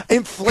just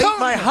inflate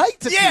my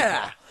height to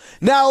people?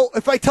 Now,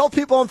 if I tell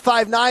people I'm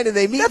 5'9" and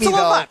they meet me,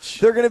 though,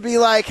 they're going to be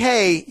like,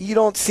 hey, you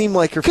don't seem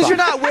like you're 5'9". Because you're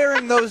not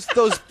wearing those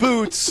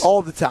boots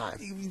all the time.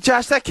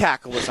 Josh, that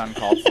cackle was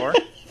uncalled for.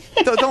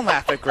 Don't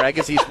laugh at Greg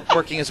as he's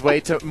working his way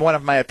to one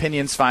of my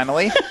opinions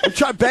finally.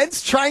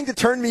 Ben's trying to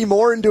turn me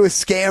more into a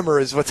scammer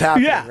is what's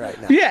happening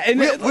right now. Yeah, and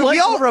we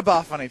all rub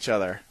off on each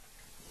other.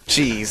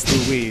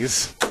 Jeez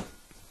Louise.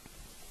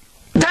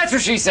 That's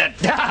what she said.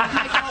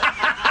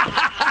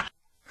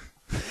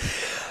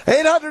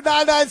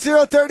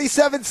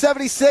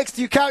 800-990-3776.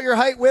 Do you count your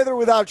height with or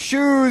without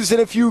shoes?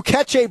 And if you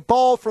catch a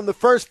ball from the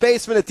first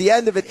baseman at the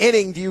end of an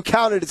inning, do you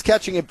count it as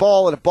catching a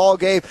ball at a ball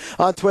game?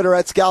 On Twitter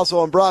at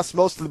Scalzo and Brust.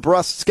 Most of the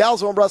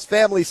Scalzo and Brust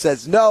family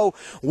says no.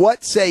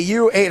 What say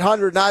you?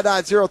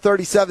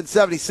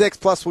 800-990-3776.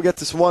 Plus, we'll get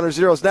to some one or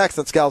zeros next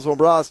on Scalzo and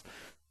Brust.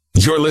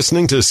 You're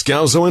listening to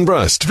Scalzo and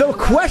Brust. The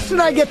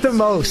question I get the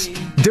most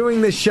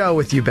doing this show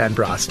with you, Ben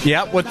Brust.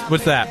 Yeah,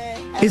 what's that?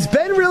 Is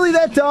Ben really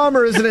that dumb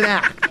or is it an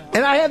act?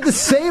 And I have the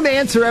same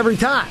answer every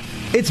time.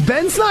 It's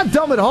Ben's not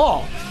dumb at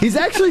all. He's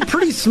actually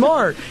pretty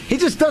smart. He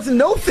just doesn't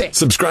know things.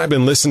 Subscribe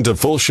and listen to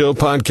full show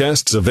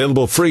podcasts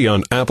available free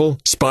on Apple,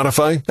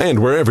 Spotify, and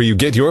wherever you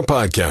get your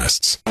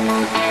podcasts.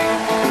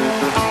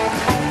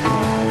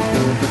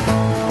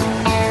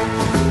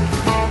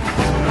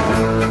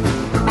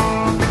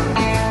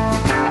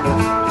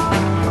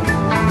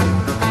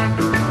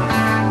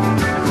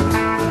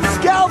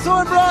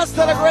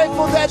 On a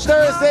Grateful Dead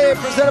Thursday,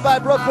 presented by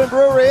Brooklyn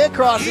Brewery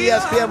across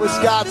ESPN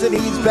Wisconsin.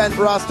 He's Ben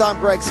Brust. I'm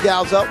Greg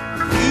Scalzo.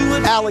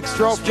 Alex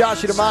Strofe,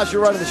 Josh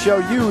DiMaggio running the show.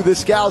 You, the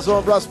Scalzo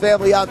and Brust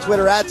family on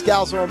Twitter at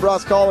Scalzo and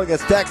Brust, calling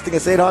us, texting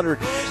us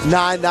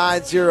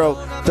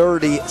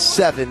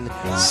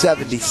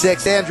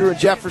 800-990-3776. Andrew in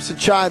Jefferson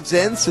chimes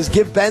in, says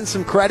give Ben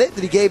some credit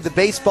that he gave the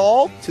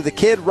baseball to the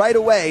kid right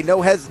away.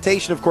 No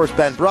hesitation, of course.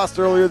 Ben Brust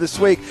earlier this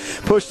week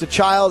pushed the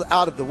child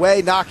out of the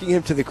way, knocking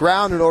him to the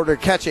ground in order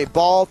to catch a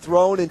ball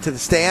thrown into the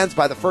stands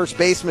by the first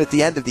baseman at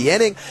the end of the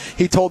inning.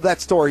 He told that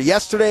story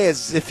yesterday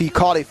as if he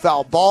caught a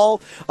foul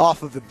ball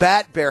off of the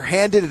bat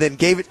barehanded and then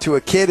gave it to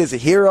a kid as a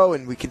hero,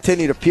 and we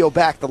continue to peel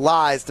back the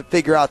lies to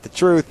figure out the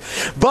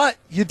truth. But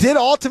you did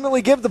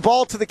ultimately give the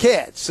ball to the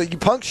kid, so you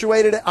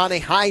punctuated it on a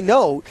high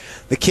note.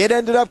 The kid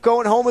ended up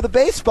going home with a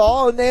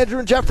baseball, and Andrew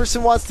and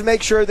Jefferson wants to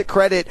make sure that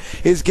credit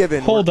is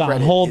given. Hold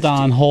on.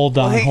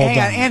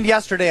 And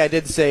yesterday I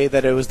did say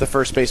that it was the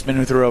first baseman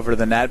who threw over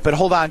the net, but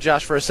hold on,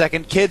 Josh, for a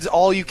second. Kids,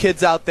 all you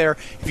kids out there,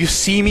 if you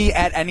see me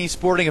at any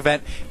sporting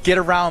event, get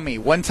around me.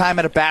 One time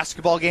at a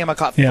basketball game, I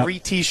caught 3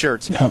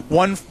 T-shirts.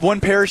 One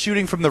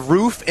parachuting from the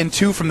roof and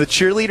 2 from the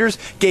cheerleaders.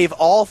 Gave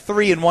all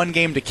 3 in one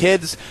game to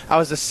kids. I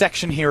was a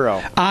section hero.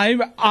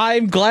 Zero.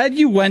 I'm glad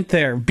you went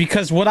there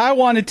because what I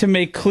wanted to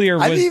make clear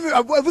was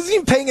I wasn't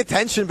even paying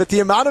attention, but the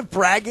amount of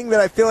bragging that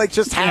I feel like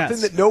just happened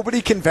that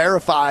nobody can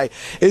verify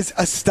is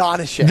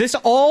astonishing. This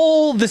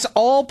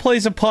all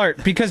plays a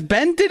part because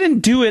Ben didn't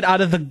do it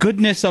out of the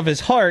goodness of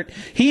his heart.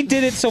 He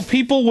did it so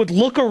people would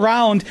look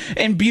around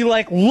and be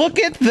like, "Look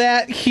at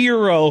that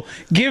hero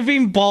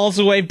giving balls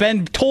away."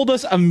 Ben told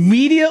us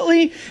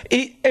immediately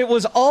it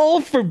was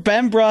all for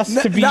Ben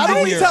Brust to be not the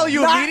only hero. tell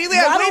you immediately,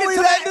 I waited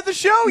till the end of the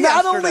show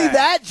yesterday. Not only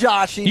that,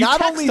 Joshy.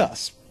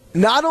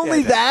 Not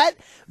only that,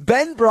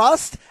 Ben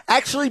Brust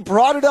actually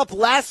brought it up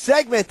last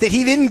segment that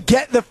he didn't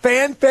get the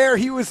fanfare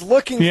he was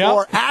looking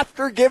for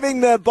after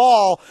giving the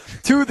ball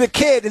to the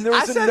kid. And there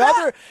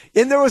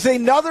was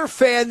another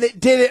fan that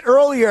did it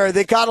earlier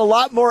that got a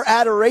lot more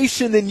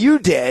adoration than you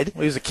did.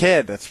 Well, he was a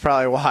kid. That's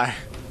probably why.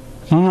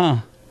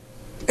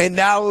 And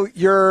now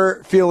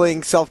you're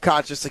feeling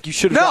self-conscious, like you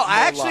should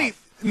have.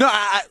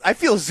 I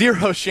feel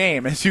zero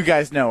shame, as you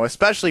guys know,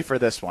 especially for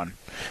this one.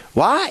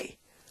 Why?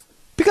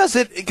 Because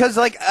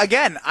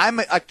again, I'm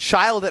a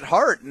child at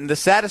heart, and the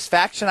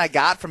satisfaction I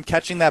got from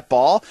catching that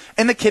ball,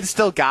 and the kid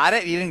still got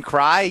it. He didn't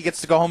cry. He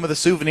gets to go home with a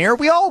souvenir.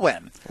 We all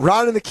win.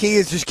 Ron in the Key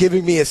is just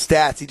giving me his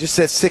stats. He just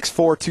says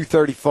 6'4",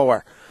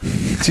 234.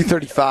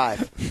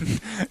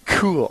 235.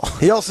 Cool.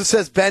 He also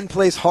says Ben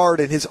plays hard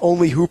in his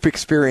only hoop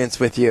experience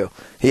with you.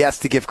 He has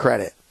to give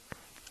credit.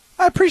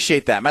 I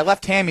appreciate that. My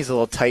left hammy's a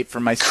little tight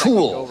from my second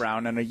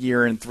go-round in a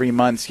year and 3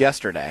 months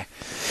yesterday.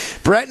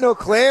 Brett and Eau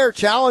Claire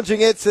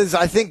challenging it says,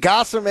 I think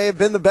Gosser may have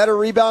been the better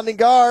rebounding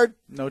guard.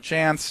 No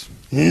chance.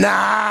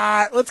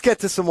 Nah. Let's get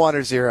to some 1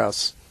 or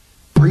zeros.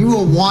 Are you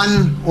a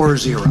 1 or a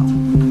 0?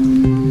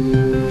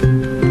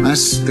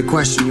 That's the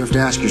question you have to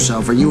ask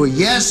yourself. Are you a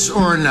yes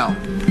or a no?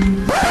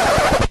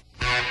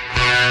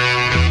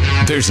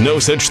 There's no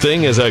such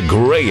thing as a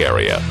gray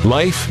area.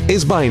 Life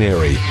is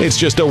binary. It's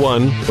just a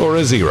 1 or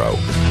a 0.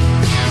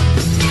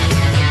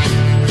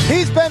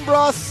 He's Ben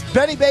Brust,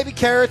 Benny Baby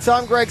Carrots.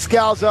 I'm Greg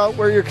Scalzo.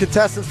 We're your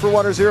contestants for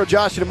 1 or 0.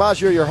 Josh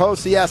DiMaggio, your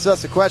host. He asks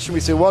us a question. We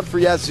say 1 for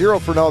yes, 0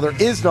 for no. There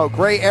is no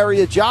gray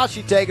area. Josh,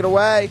 you take it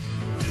away.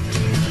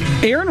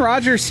 Aaron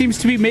Rodgers seems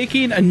to be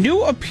making a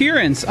new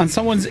appearance on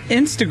someone's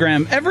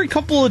Instagram every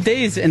couple of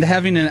days and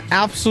having an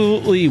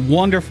absolutely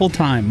wonderful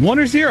time. 1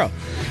 or 0.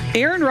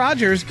 Aaron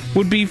Rodgers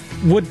would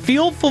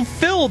feel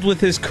fulfilled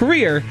with his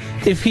career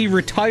if he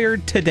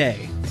retired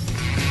today.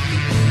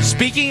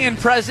 Speaking in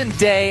present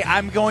day,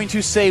 I'm going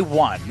to say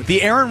 1.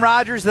 The Aaron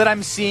Rodgers that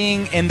I'm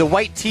seeing in the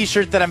white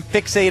T-shirt that I'm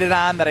fixated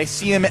on, that I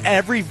see him in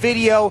every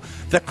video,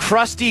 the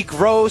crusty,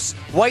 gross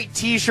white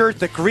T-shirt,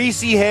 the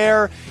greasy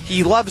hair.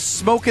 He loves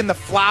smoking the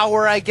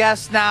flower, I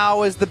guess,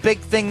 now is the big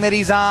thing that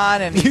he's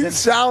on. And you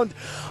sound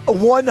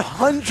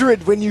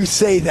 100 when you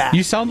say that.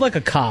 You sound like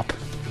a cop.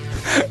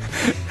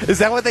 Is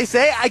that what they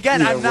say? Again,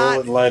 yeah, I'm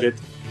not... Lighted.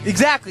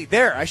 Exactly,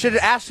 there. I should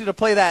have asked you to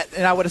play that,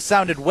 and I would have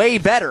sounded way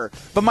better.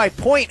 But my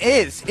point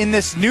is, in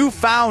this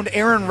newfound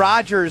Aaron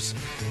Rodgers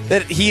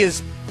that he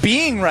is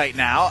being right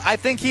now, I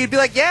think he'd be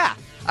like, yeah,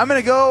 I'm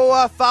going to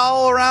go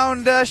follow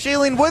around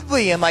Shailene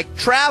Woodley and, like,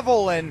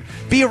 travel and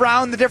be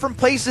around the different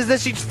places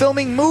that she's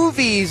filming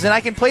movies, and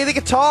I can play the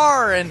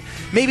guitar and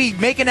maybe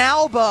make an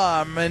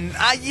album, and,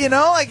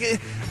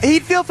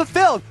 he'd feel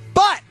fulfilled.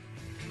 But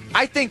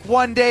I think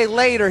one day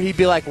later he'd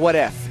be like, what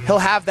if? He'll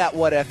have that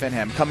what if in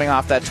him coming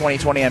off that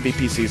 2020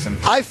 MVP season.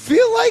 I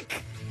feel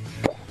like...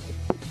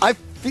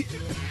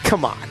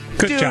 Come on.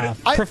 Good job.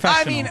 Professional.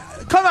 I mean,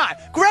 come on.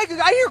 Greg,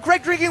 I hear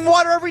Greg drinking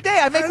water every day.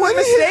 I make one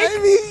mistake.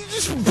 You're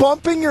just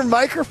bumping your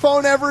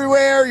microphone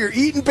everywhere. You're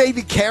eating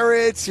baby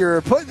carrots.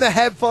 You're putting the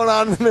headphone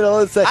on in the middle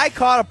of the set. I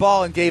caught a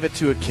ball and gave it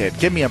to a kid.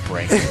 Give me a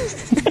break.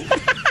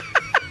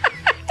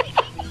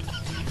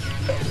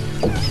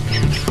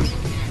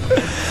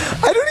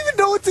 I don't even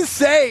know what to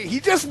say.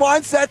 He just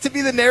wants that to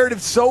be the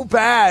narrative so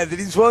bad that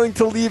he's willing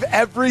to leave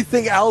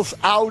everything else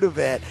out of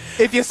it.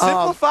 If you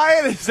simplify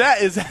it, is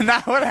that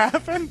not what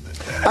happened?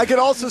 I could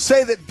also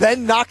say that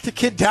Ben knocked a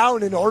kid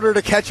down in order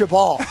to catch a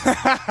ball.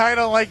 I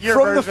don't like your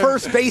version. version. From the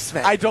first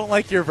baseman. I don't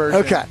like your version.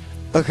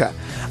 Okay.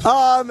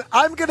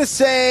 I'm going to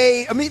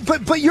say,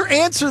 but your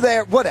answer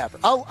there, whatever.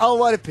 I'll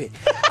let it be.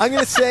 I'm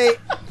going to say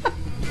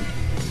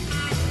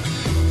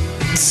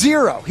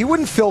 0. He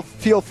wouldn't feel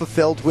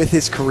fulfilled with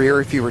his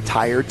career if he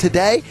retired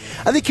today.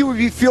 I think he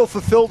would feel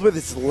fulfilled with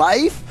his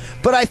life,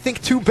 but I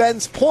think to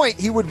Ben's point,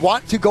 he would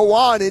want to go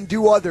on and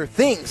do other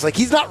things. Like,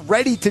 he's not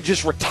ready to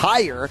just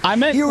retire. I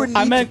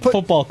meant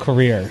football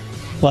career.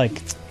 Like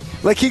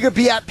he could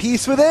be at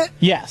peace with it?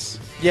 Yes.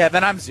 Yeah,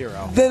 then I'm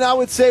 0. Then I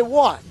would say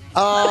 1.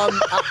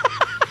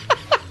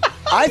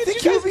 I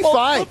think he would be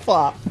fine.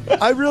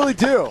 I really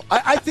do.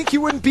 I think he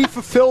wouldn't be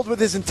fulfilled with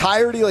his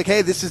entirety, like,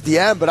 hey, this is the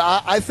end. But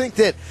I think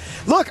that,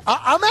 look,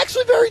 I'm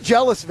actually very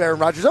jealous of Aaron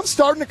Rodgers. I'm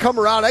starting to come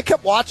around. I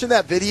kept watching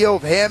that video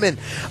of him and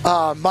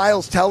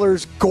Miles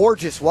Teller's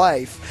gorgeous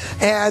wife,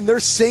 and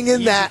they're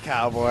singing that.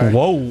 Cowboy.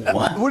 Whoa.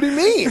 What do you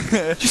mean?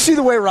 Did you see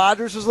the way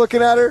Rodgers was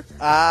looking at her?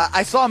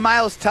 I saw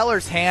Miles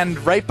Teller's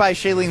hand right by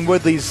Shailene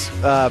Woodley's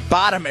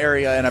bottom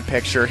area in a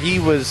picture. He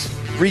was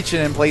reaching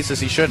in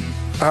places he shouldn't.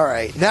 All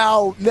right.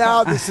 Now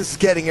this is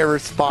getting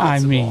irresponsible. I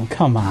mean,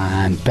 come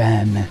on,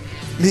 Ben.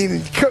 I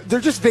mean, they're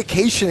just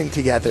vacationing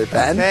together,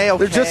 Ben. Okay.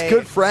 They're just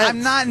good friends.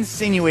 I'm not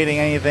insinuating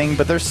anything,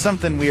 but there's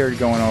something weird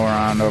going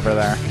around over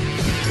there.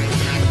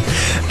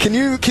 Can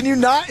you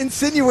not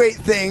insinuate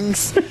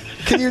things?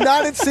 Can you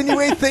not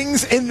insinuate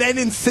things and then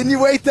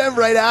insinuate them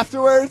right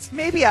afterwards?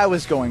 Maybe I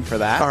was going for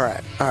that.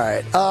 All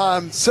right.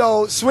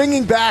 So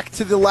swinging back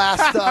to the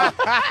last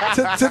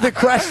to the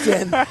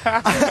question,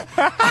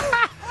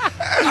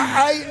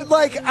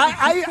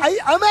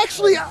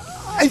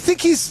 I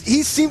think he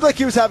seemed like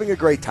he was having a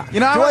great time.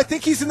 Do I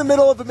think he's in the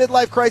middle of a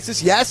midlife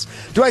crisis? Yes.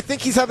 Do I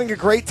think he's having a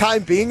great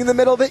time being in the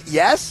middle of it?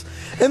 Yes.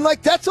 And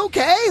that's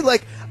okay.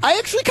 I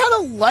actually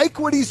kind of like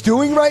what he's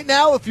doing right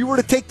now. If you were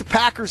to take the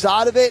Packers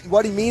out of it and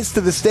what he means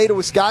to the state of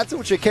Wisconsin,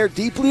 which I care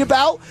deeply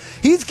about,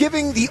 he's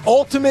giving the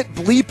ultimate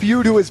bleep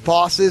you to his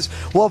bosses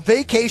while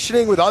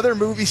vacationing with other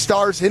movie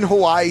stars in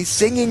Hawaii,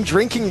 singing,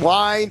 drinking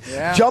wine,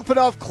 jumping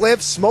off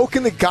cliffs,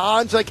 smoking the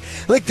ganj.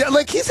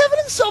 Like he's having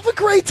himself a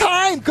great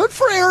time. Good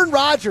for Aaron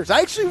Rodgers.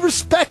 I actually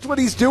respect what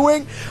he's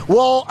doing.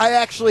 Well, I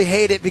actually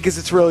hate it because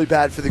it's really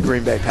bad for the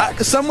Green Bay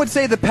Packers. Some would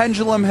say the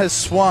pendulum has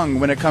swung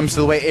when it comes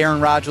to the way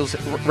Aaron Rodgers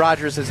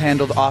has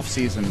handled off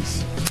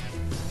seasons.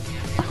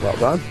 Well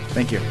done.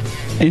 Thank you.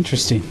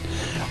 Interesting.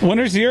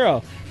 Winner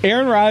zero.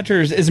 Aaron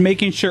Rodgers is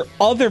making sure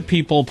other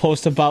people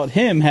post about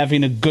him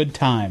having a good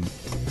time.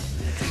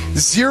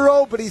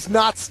 Zero, but he's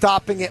not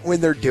stopping it when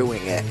they're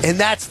doing it. And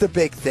that's the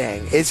big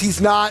thing, is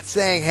he's not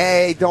saying,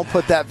 hey, don't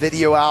put that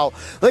video out.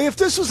 If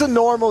this was a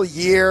normal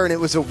year and it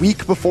was a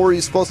week before he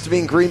was supposed to be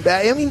in Green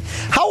Bay, I mean,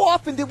 how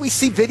often did we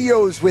see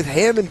videos with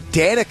him and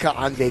Danica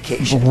on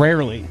vacation?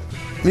 Rarely.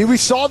 I mean, we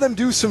saw them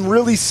do some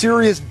really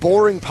serious,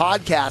 boring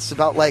podcasts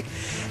about,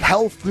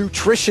 health,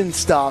 nutrition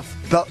stuff.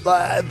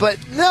 But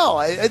no,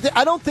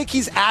 I don't think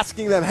he's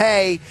asking them,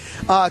 hey,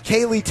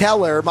 Kaylee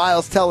Teller,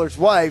 Miles Teller's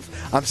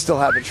wife, I'm still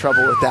having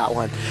trouble with that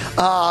one.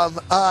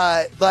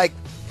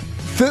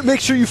 Make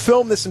sure you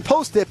film this and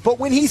post it. But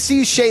when he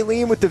sees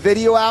Shailene with the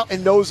video out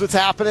and knows what's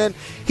happening,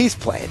 he's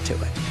playing to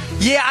it.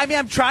 Yeah, I mean,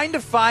 I'm trying to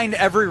find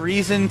every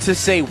reason to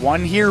say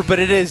one here, but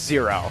it is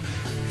zero.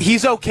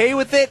 He's okay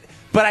with it.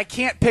 But I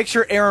can't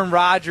picture Aaron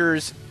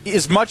Rodgers,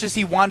 as much as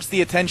he wants the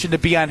attention to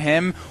be on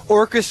him,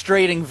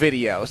 orchestrating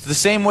videos. The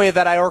same way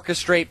that I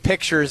orchestrate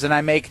pictures and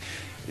I make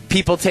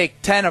people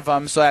take 10 of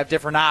them so I have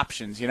different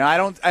options. I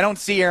don't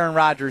see Aaron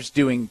Rodgers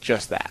doing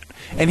just that.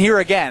 And here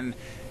again,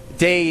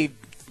 day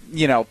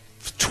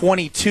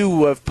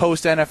 22 of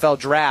post-NFL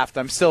draft,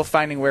 I'm still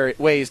finding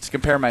ways to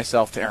compare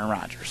myself to Aaron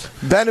Rodgers.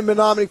 Ben in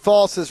Menominee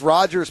Falls says,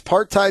 Rodgers,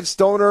 part-time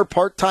stoner,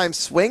 part-time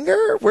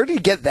swinger? Where did you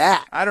get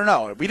that? I don't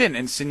know. We didn't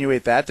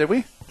insinuate that, did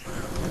we?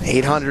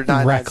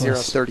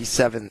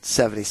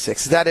 800-990-3776.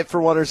 Is that it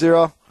for 1 or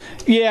 0?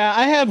 Yeah,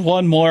 I had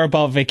one more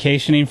about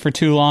vacationing for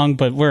too long,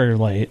 but we're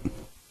late.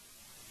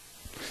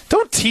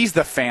 Don't tease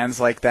the fans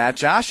like that,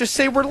 Josh. Just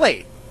say we're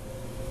late.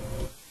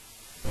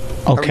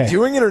 Okay. Are we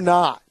doing it or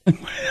not?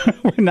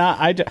 We're not.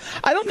 I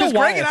don't know why.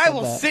 Greg and I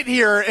will sit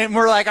here and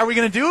we're like, are we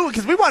going to do it?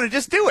 Because we want to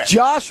just do it.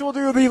 Josh will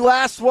do the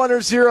last 1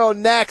 or 0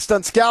 next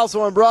on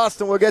Scalzo and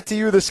Brust, and we'll get to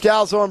you, the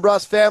Scalzo and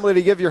Brust family,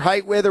 to give your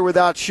height with or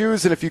without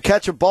shoes. And if you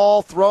catch a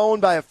ball thrown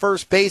by a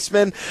first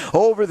baseman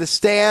over the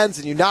stands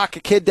and you knock a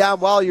kid down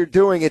while you're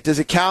doing it, does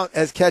it count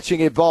as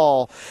catching a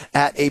ball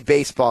at a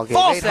baseball game?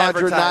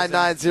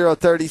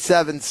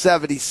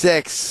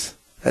 800-990-3776.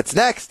 That's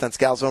next on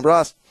Scalzo and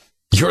Brust.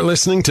 You're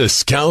listening to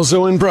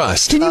Scalzo and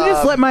Brust. Can you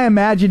just let my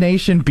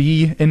imagination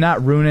be and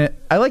not ruin it?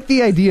 I like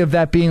the idea of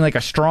that being like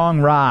a strong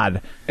rod.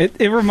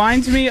 It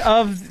reminds me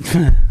of...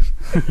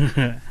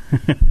 Probably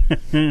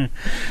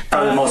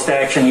the most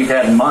action you've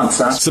had in months,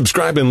 huh?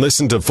 Subscribe and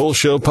listen to full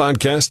show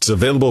podcasts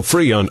available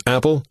free on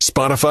Apple,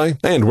 Spotify,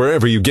 and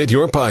wherever you get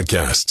your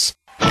podcasts.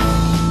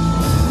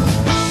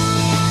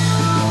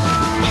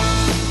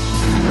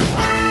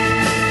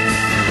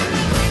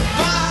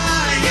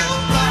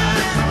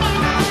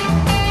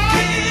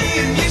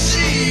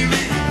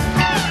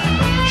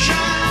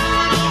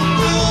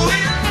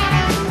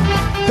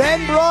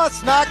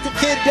 Knocked the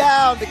kid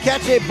down to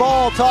catch a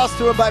ball tossed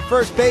to him by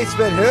first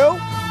baseman. Who?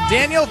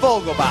 Daniel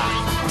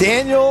Vogelbach.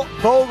 Daniel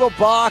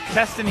Vogelbach.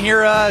 Keston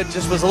Hira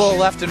just was a little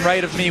left and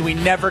right of me. We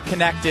never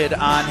connected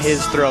on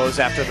his throws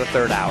after the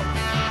third out.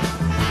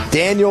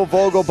 Daniel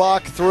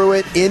Vogelbach threw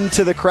it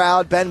into the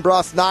crowd. Ben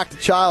Brust knocked the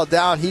child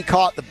down. He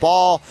caught the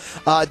ball.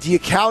 Do you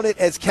count it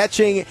as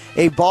catching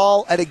a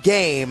ball at a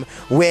game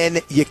when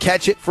you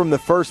catch it from the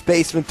first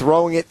baseman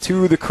throwing it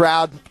to the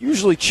crowd,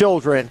 usually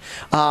children,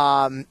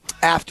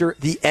 after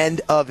the end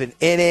of an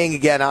inning?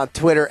 Again, on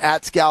Twitter,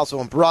 at Scalzo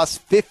and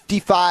Brust,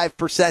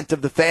 55%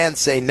 of the fans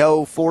say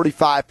no,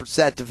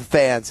 45% of the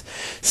fans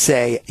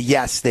say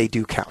yes, they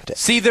do count it.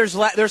 See,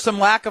 there's some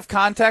lack of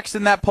context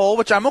in that poll,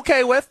 which I'm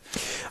okay with.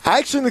 I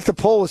actually think like the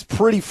poll is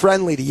pretty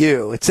friendly to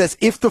you. It says,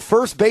 if the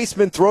first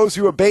baseman throws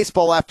you a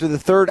baseball after the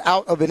third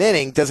out of an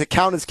inning, does it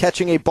count as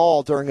catching a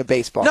ball during a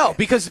baseball game? No,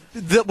 because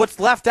what's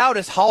left out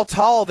is how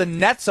tall the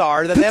nets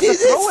are that they have to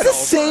throw it over. It's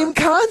the same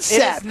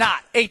concept. It is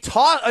not.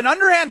 An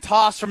underhand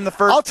toss from the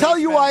first I'll tell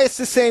you why it's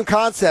the same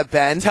concept,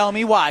 Ben. Tell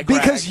me why,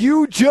 Greg. Because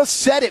you just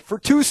said it. For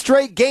 2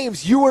 straight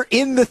games, you were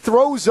in the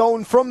throw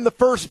zone from the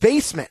first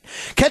baseman.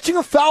 Catching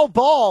a foul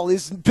ball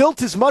is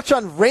built as much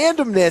on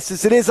randomness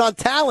as it is on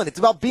talent. It's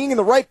about being in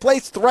the right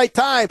place at the right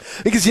time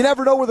because you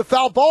never know where the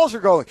foul balls are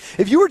going.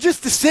 If you were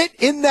just to sit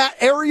in that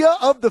area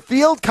of the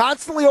field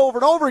constantly over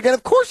and over again,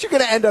 of course you're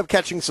going to end up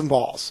catching some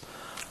balls.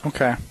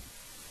 Okay.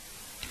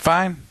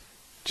 Fine.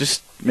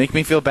 Just make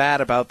me feel bad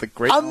about the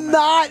great I'm moment.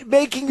 not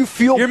making you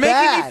feel You're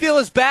bad. making me feel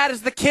as bad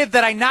as the kid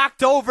that I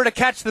knocked over to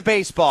catch the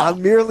baseball.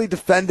 I'm merely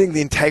defending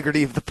the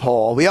integrity of the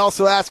poll. We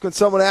also ask when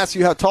someone asks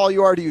you how tall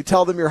you are, do you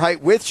tell them your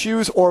height with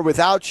shoes or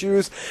without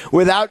shoes?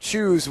 Without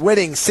shoes,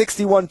 winning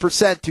 61%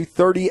 to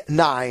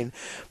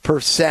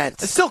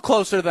 39%. It's still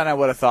closer than I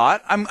would have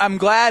thought. I'm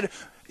glad.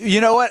 You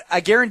know what?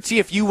 I guarantee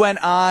if you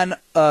went on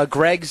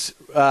Greg's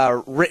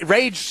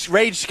Rage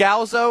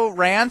Scalzo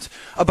rant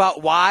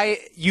about why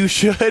you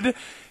should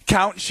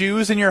count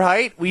shoes in your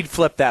height, we'd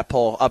flip that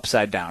poll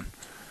upside down.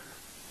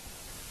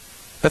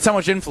 That's how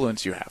much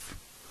influence you have.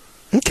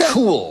 Okay.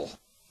 Cool.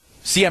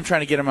 See, I'm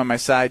trying to get him on my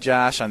side,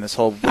 Josh, on this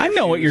whole I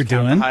know what you're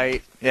doing.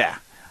 Height. Yeah.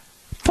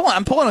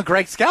 I'm pulling a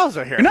Greg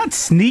Scalzo here. You're not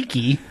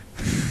sneaky.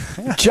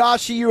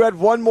 Joshy, you had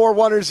one more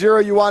 1 or 0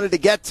 you wanted to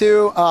get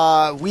to.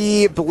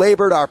 We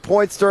belabored our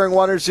points during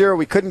 1 or 0.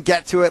 We couldn't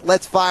get to it.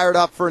 Let's fire it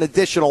up for an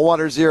additional 1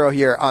 or 0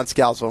 here on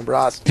Scalzo and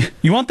Bros.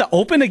 You want the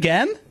open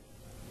again?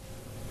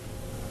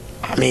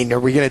 I mean, are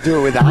we going to do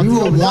it without Are you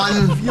the a open?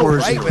 one or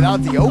Right, zero?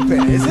 without the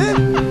open, is it?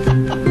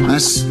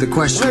 That's the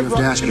question you have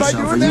to ask Am I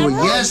yourself. Are doing you a that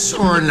wrong? yes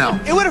or a no?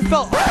 It would have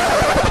felt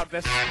about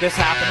this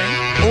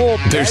happening.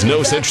 There's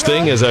no such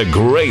thing as a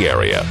gray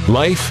area.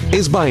 Life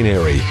is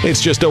binary.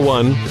 It's just a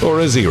 1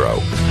 or a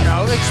 0.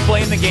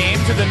 Explain the game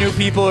to the new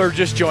people who are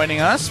just joining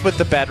us with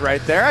the bed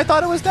right there. I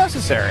thought it was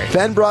necessary.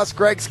 Ben Bruss,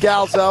 Greg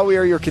Scalzo, we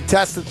are your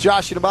contestants.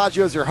 Josh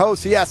DiMaggio is your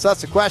host. He asks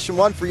us a question,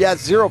 1 for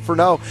yes, 0 for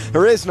no.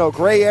 There is no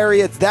gray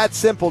area. It's that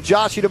simple.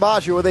 Josh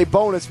DiMaggio with a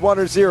bonus 1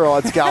 or 0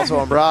 on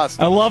Scalzo and Bruss.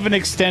 I love an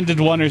extended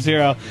 1 or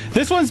 0.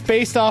 This one's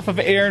based off of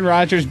Aaron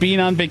Rodgers being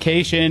on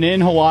vacation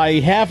in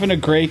Hawaii, having a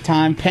great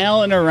time,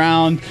 palling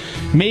around,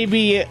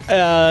 maybe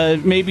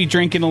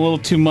drinking a little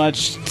too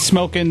much,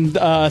 smoking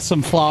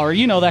some flower,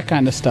 that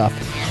kind of stuff.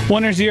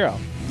 1 or 0.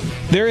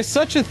 There is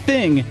such a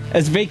thing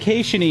as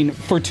vacationing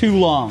for too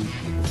long.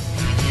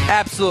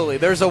 Absolutely.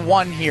 There's a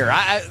 1 here.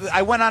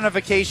 I went on a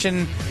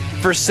vacation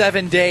for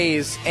 7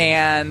 days,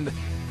 and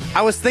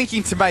I was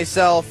thinking to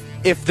myself,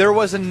 if there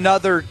was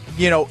another,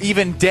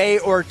 even day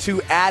or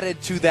 2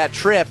 added to that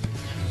trip,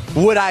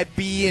 would I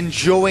be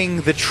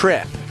enjoying the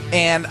trip?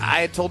 And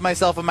I had told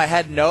myself in my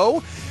head,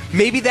 no.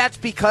 Maybe that's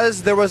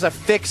because there was a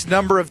fixed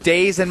number of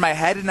days in my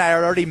head, and I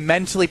had already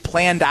mentally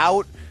planned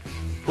out,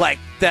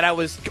 that I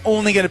was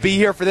only going to be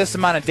here for this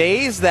amount of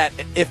days, that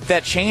if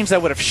that changed, I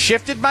would have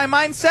shifted my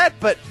mindset.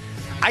 But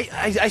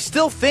I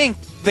still think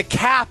the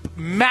cap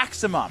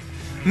maximum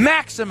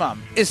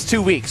is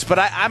 2 weeks, but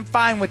I'm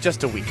fine with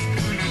just a week.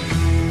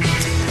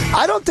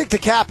 I don't think the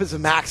cap is a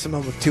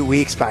maximum of 2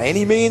 weeks by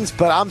any means,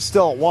 but I'm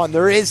still at 1.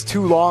 There is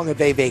too long of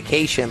a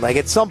vacation.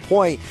 At some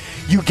point,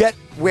 you get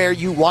where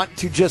you want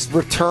to just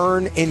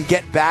return and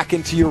get back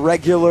into your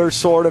regular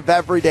sort of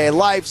everyday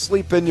life,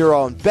 sleep in your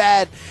own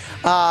bed.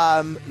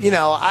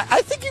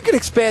 I think you can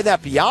expand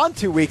that beyond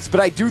 2 weeks,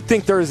 but I do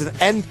think there is an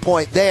end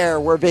point there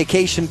where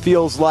vacation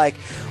feels like,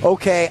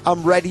 okay,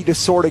 I'm ready to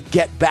sort of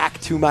get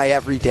back to my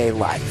everyday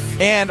life.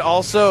 And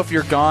also, if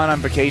you're gone on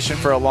vacation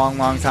for a long,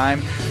 long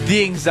time,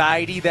 the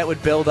anxiety that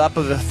would build up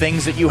of the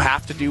things that you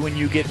have to do when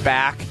you get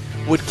back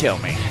would kill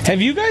me. Have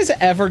you guys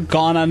ever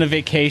gone on a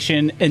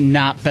vacation and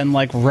not been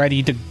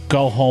ready to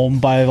go home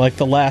by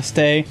the last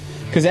day?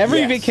 Because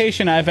every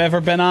vacation I've ever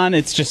been on,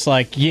 it's just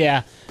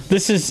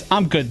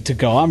I'm good to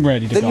go. I'm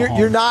ready to go home.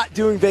 You're not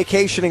doing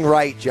vacationing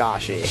right,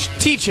 Joshy.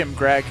 Teach him,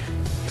 Greg.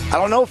 I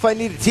don't know if I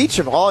need to teach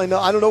him. I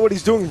don't know what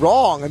he's doing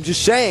wrong. I'm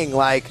just saying,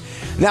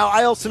 now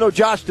I also know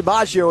Josh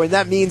DiMaggio, and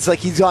that means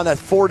he's on a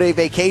 4-day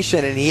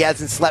vacation and he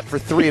hasn't slept for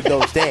 3 of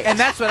those days. And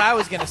that's what I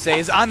was going to say,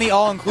 is on the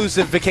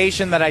all-inclusive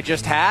vacation that I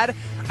just had,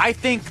 I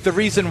think the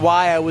reason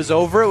why I was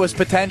over it was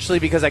potentially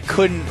because I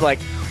couldn't,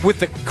 with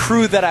the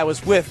crew that I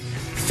was with,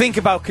 think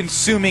about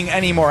consuming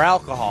any more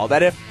alcohol.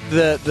 That if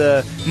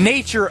the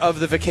nature of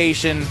the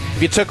vacation,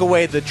 if you took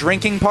away the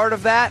drinking part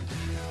of that,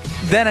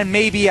 then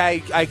maybe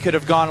I could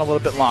have gone a little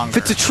bit longer. If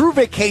it's a true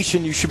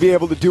vacation, you should be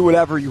able to do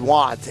whatever you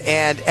want.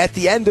 And at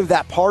the end of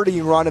that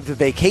partying run of the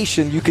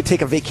vacation, you could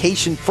take a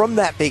vacation from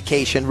that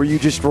vacation where you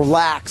just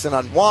relax and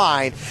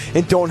unwind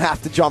and don't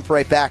have to jump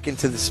right back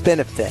into the spin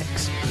of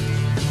things.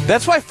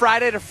 That's why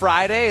Friday to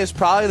Friday is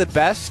probably the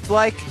best,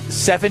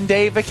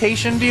 7-day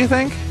vacation, do you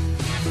think?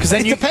 Because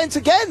then it depends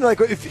again.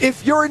 Like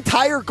if your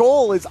entire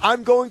goal is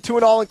I'm going to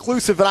an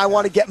all-inclusive and I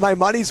want to get my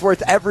money's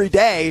worth every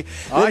day,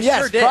 then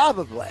yes,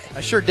 probably.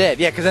 I sure did.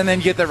 Yeah, because then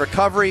you get the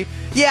recovery.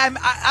 Yeah,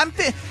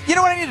 you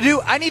know what I need to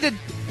do? I need to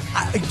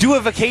do a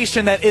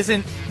vacation that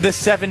isn't the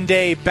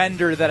 7-day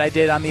bender that I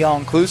did on the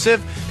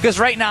all-inclusive. Because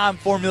right now I'm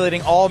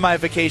formulating all my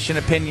vacation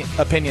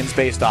opinions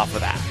based off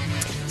of that.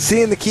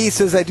 Seeing the Key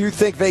says, I do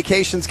think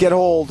vacations get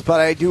old,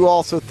 but I do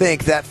also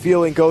think that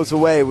feeling goes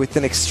away with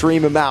an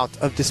extreme amount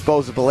of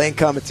disposable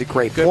income. It's a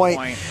great point.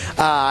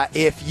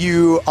 If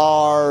you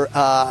are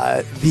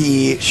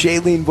the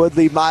Shailene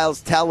Woodley,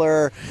 Miles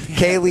Teller,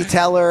 Kaylee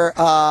Teller,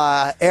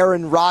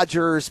 Aaron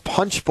Rodgers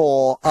punch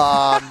bowl,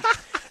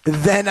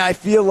 then I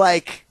feel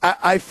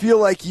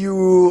like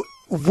you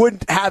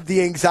wouldn't have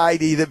the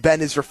anxiety that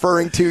Ben is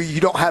referring to. You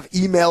don't have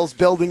emails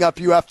building up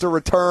you have to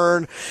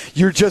return.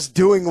 You're just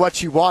doing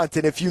what you want.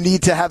 And if you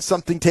need to have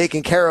something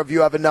taken care of,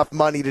 you have enough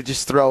money to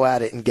just throw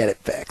at it and get it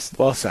fixed.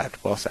 Well said.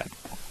 Well said.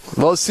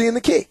 Well, seeing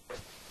the Key.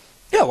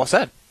 Yeah, well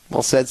said.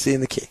 Well said, seeing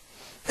the Key.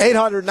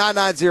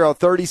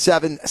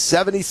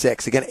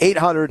 800-990-3776. Again,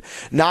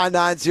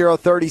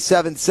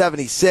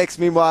 800-990-3776.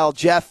 Meanwhile,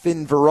 Jeff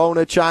in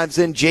Verona chimes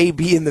in.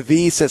 JB in the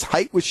V says,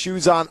 height with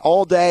shoes on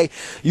all day.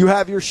 You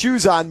have your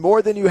shoes on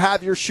more than you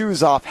have your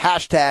shoes off.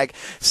 Hashtag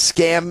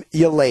scam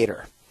you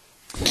later.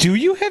 Do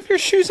you have your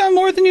shoes on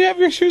more than you have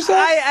your shoes on?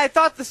 I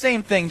thought the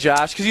same thing,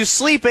 Josh, because you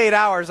sleep 8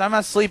 hours. I'm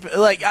not sleeping,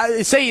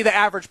 say the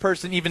average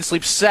person even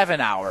sleeps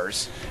 7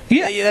 hours.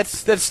 Yeah.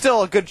 That's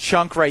still a good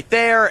chunk right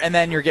there, and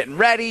then you're getting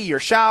ready, you're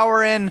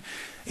showering.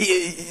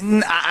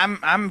 And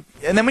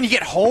then when you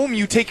get home,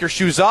 you take your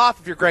shoes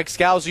off. If you're Greg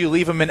Scalzo, you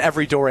leave them in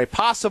every doorway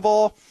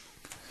possible.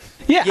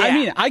 Yeah, I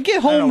mean, I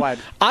get home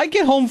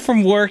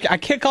from work, I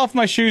kick off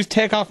my shoes,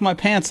 take off my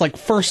pants like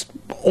first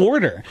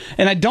order,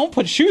 and I don't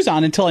put shoes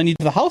on until I need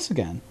to the house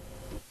again.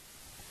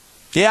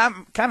 Yeah,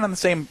 I'm kind of on the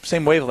same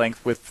wavelength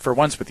for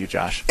once with you,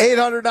 Josh.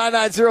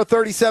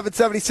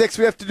 800-990-3776.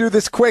 We have to do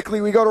this quickly.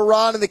 We go to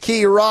Ron in the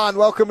Key. Ron,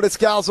 welcome to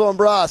Scalzo and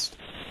Brust.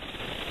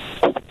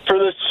 For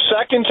the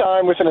second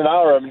time within an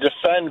hour, I'm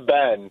defend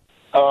Ben.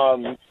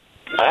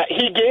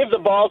 He gave the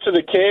ball to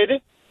the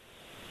kid.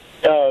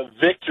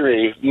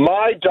 Victory.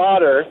 My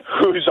daughter,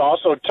 who's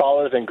also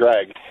taller than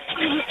Greg,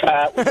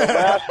 at the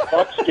last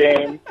Bucks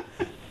game,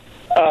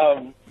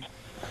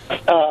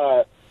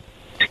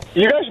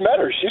 you guys met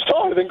her. She's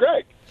taller than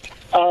Greg.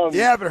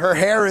 Yeah, but her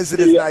hair isn't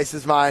as nice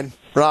as mine,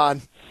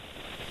 Ron.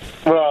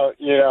 Well,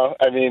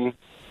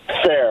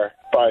 fair,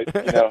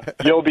 but,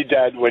 you'll be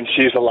dead when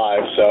she's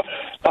alive.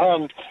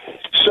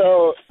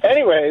 So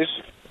anyways,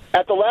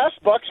 at the last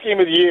Bucks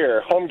game of the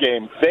year, home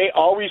game, they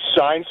always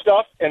sign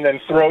stuff and then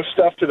throw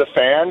stuff to the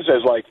fans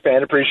as,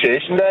 Fan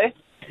Appreciation Day.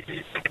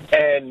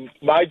 And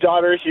my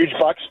daughter, huge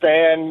Bucks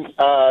fan,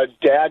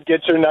 Dad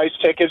gets her nice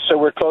tickets, so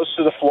we're close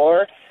to the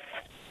floor.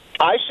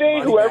 I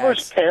say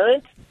whoever's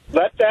parent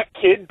let that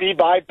kid be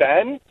by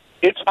Ben,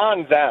 it's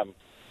on them.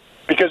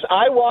 Because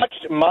I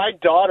watched my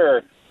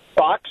daughter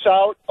box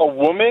out a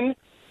woman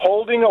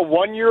holding a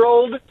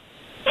 1-year-old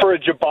for a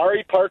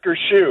Jabari Parker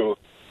shoe.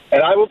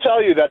 And I will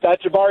tell you that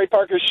Jabari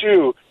Parker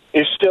shoe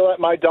is still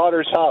at my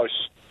daughter's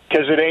house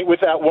because it ain't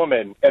with that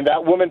woman. And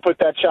that woman put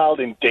that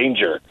child in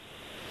danger.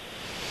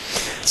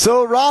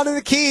 So Ron in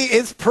the Key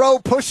is pro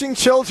pushing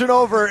children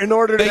over in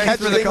order to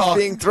catch things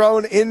being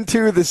thrown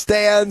into the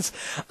stands.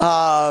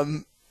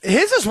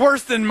 His is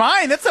worse than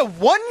mine. That's a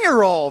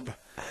 1-year-old.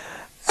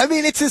 I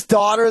mean, it's his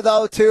daughter,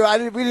 though, too.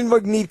 We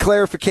didn't need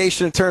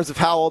clarification in terms of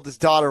how old his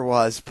daughter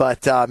was,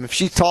 but if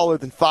she's taller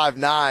than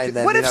 5'9",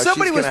 then what if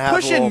somebody was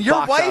pushing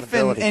your wife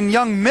and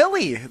young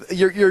Millie,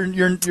 your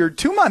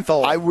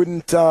 2-month-old? I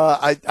wouldn't.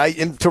 To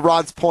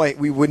Ron's point,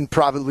 we wouldn't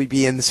probably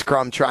be in the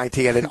scrum trying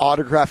to get an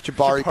autographed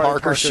Jabari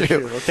Parker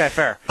shoe. Okay,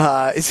 fair.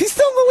 Is he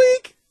still in the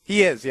league?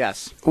 He is,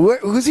 yes.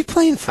 Who's he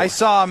playing for? I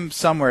saw him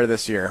somewhere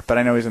this year, but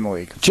I know he's in the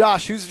league.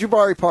 Josh, who's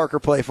Jabari Parker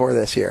play for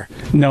this year?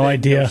 No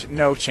idea.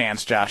 No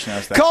chance Josh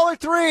knows that. Caller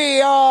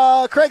 3,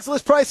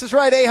 Craigslist Price is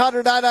Right,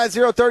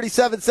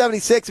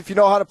 800-990-3776. If you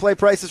know how to play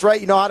Price is Right,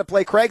 you know how to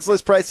play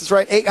Craigslist Price is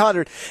Right,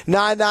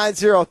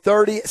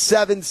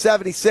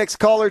 800-990-3776.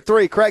 Caller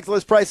 3,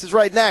 Craigslist Price is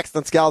Right next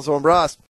on Scalzo and Brust.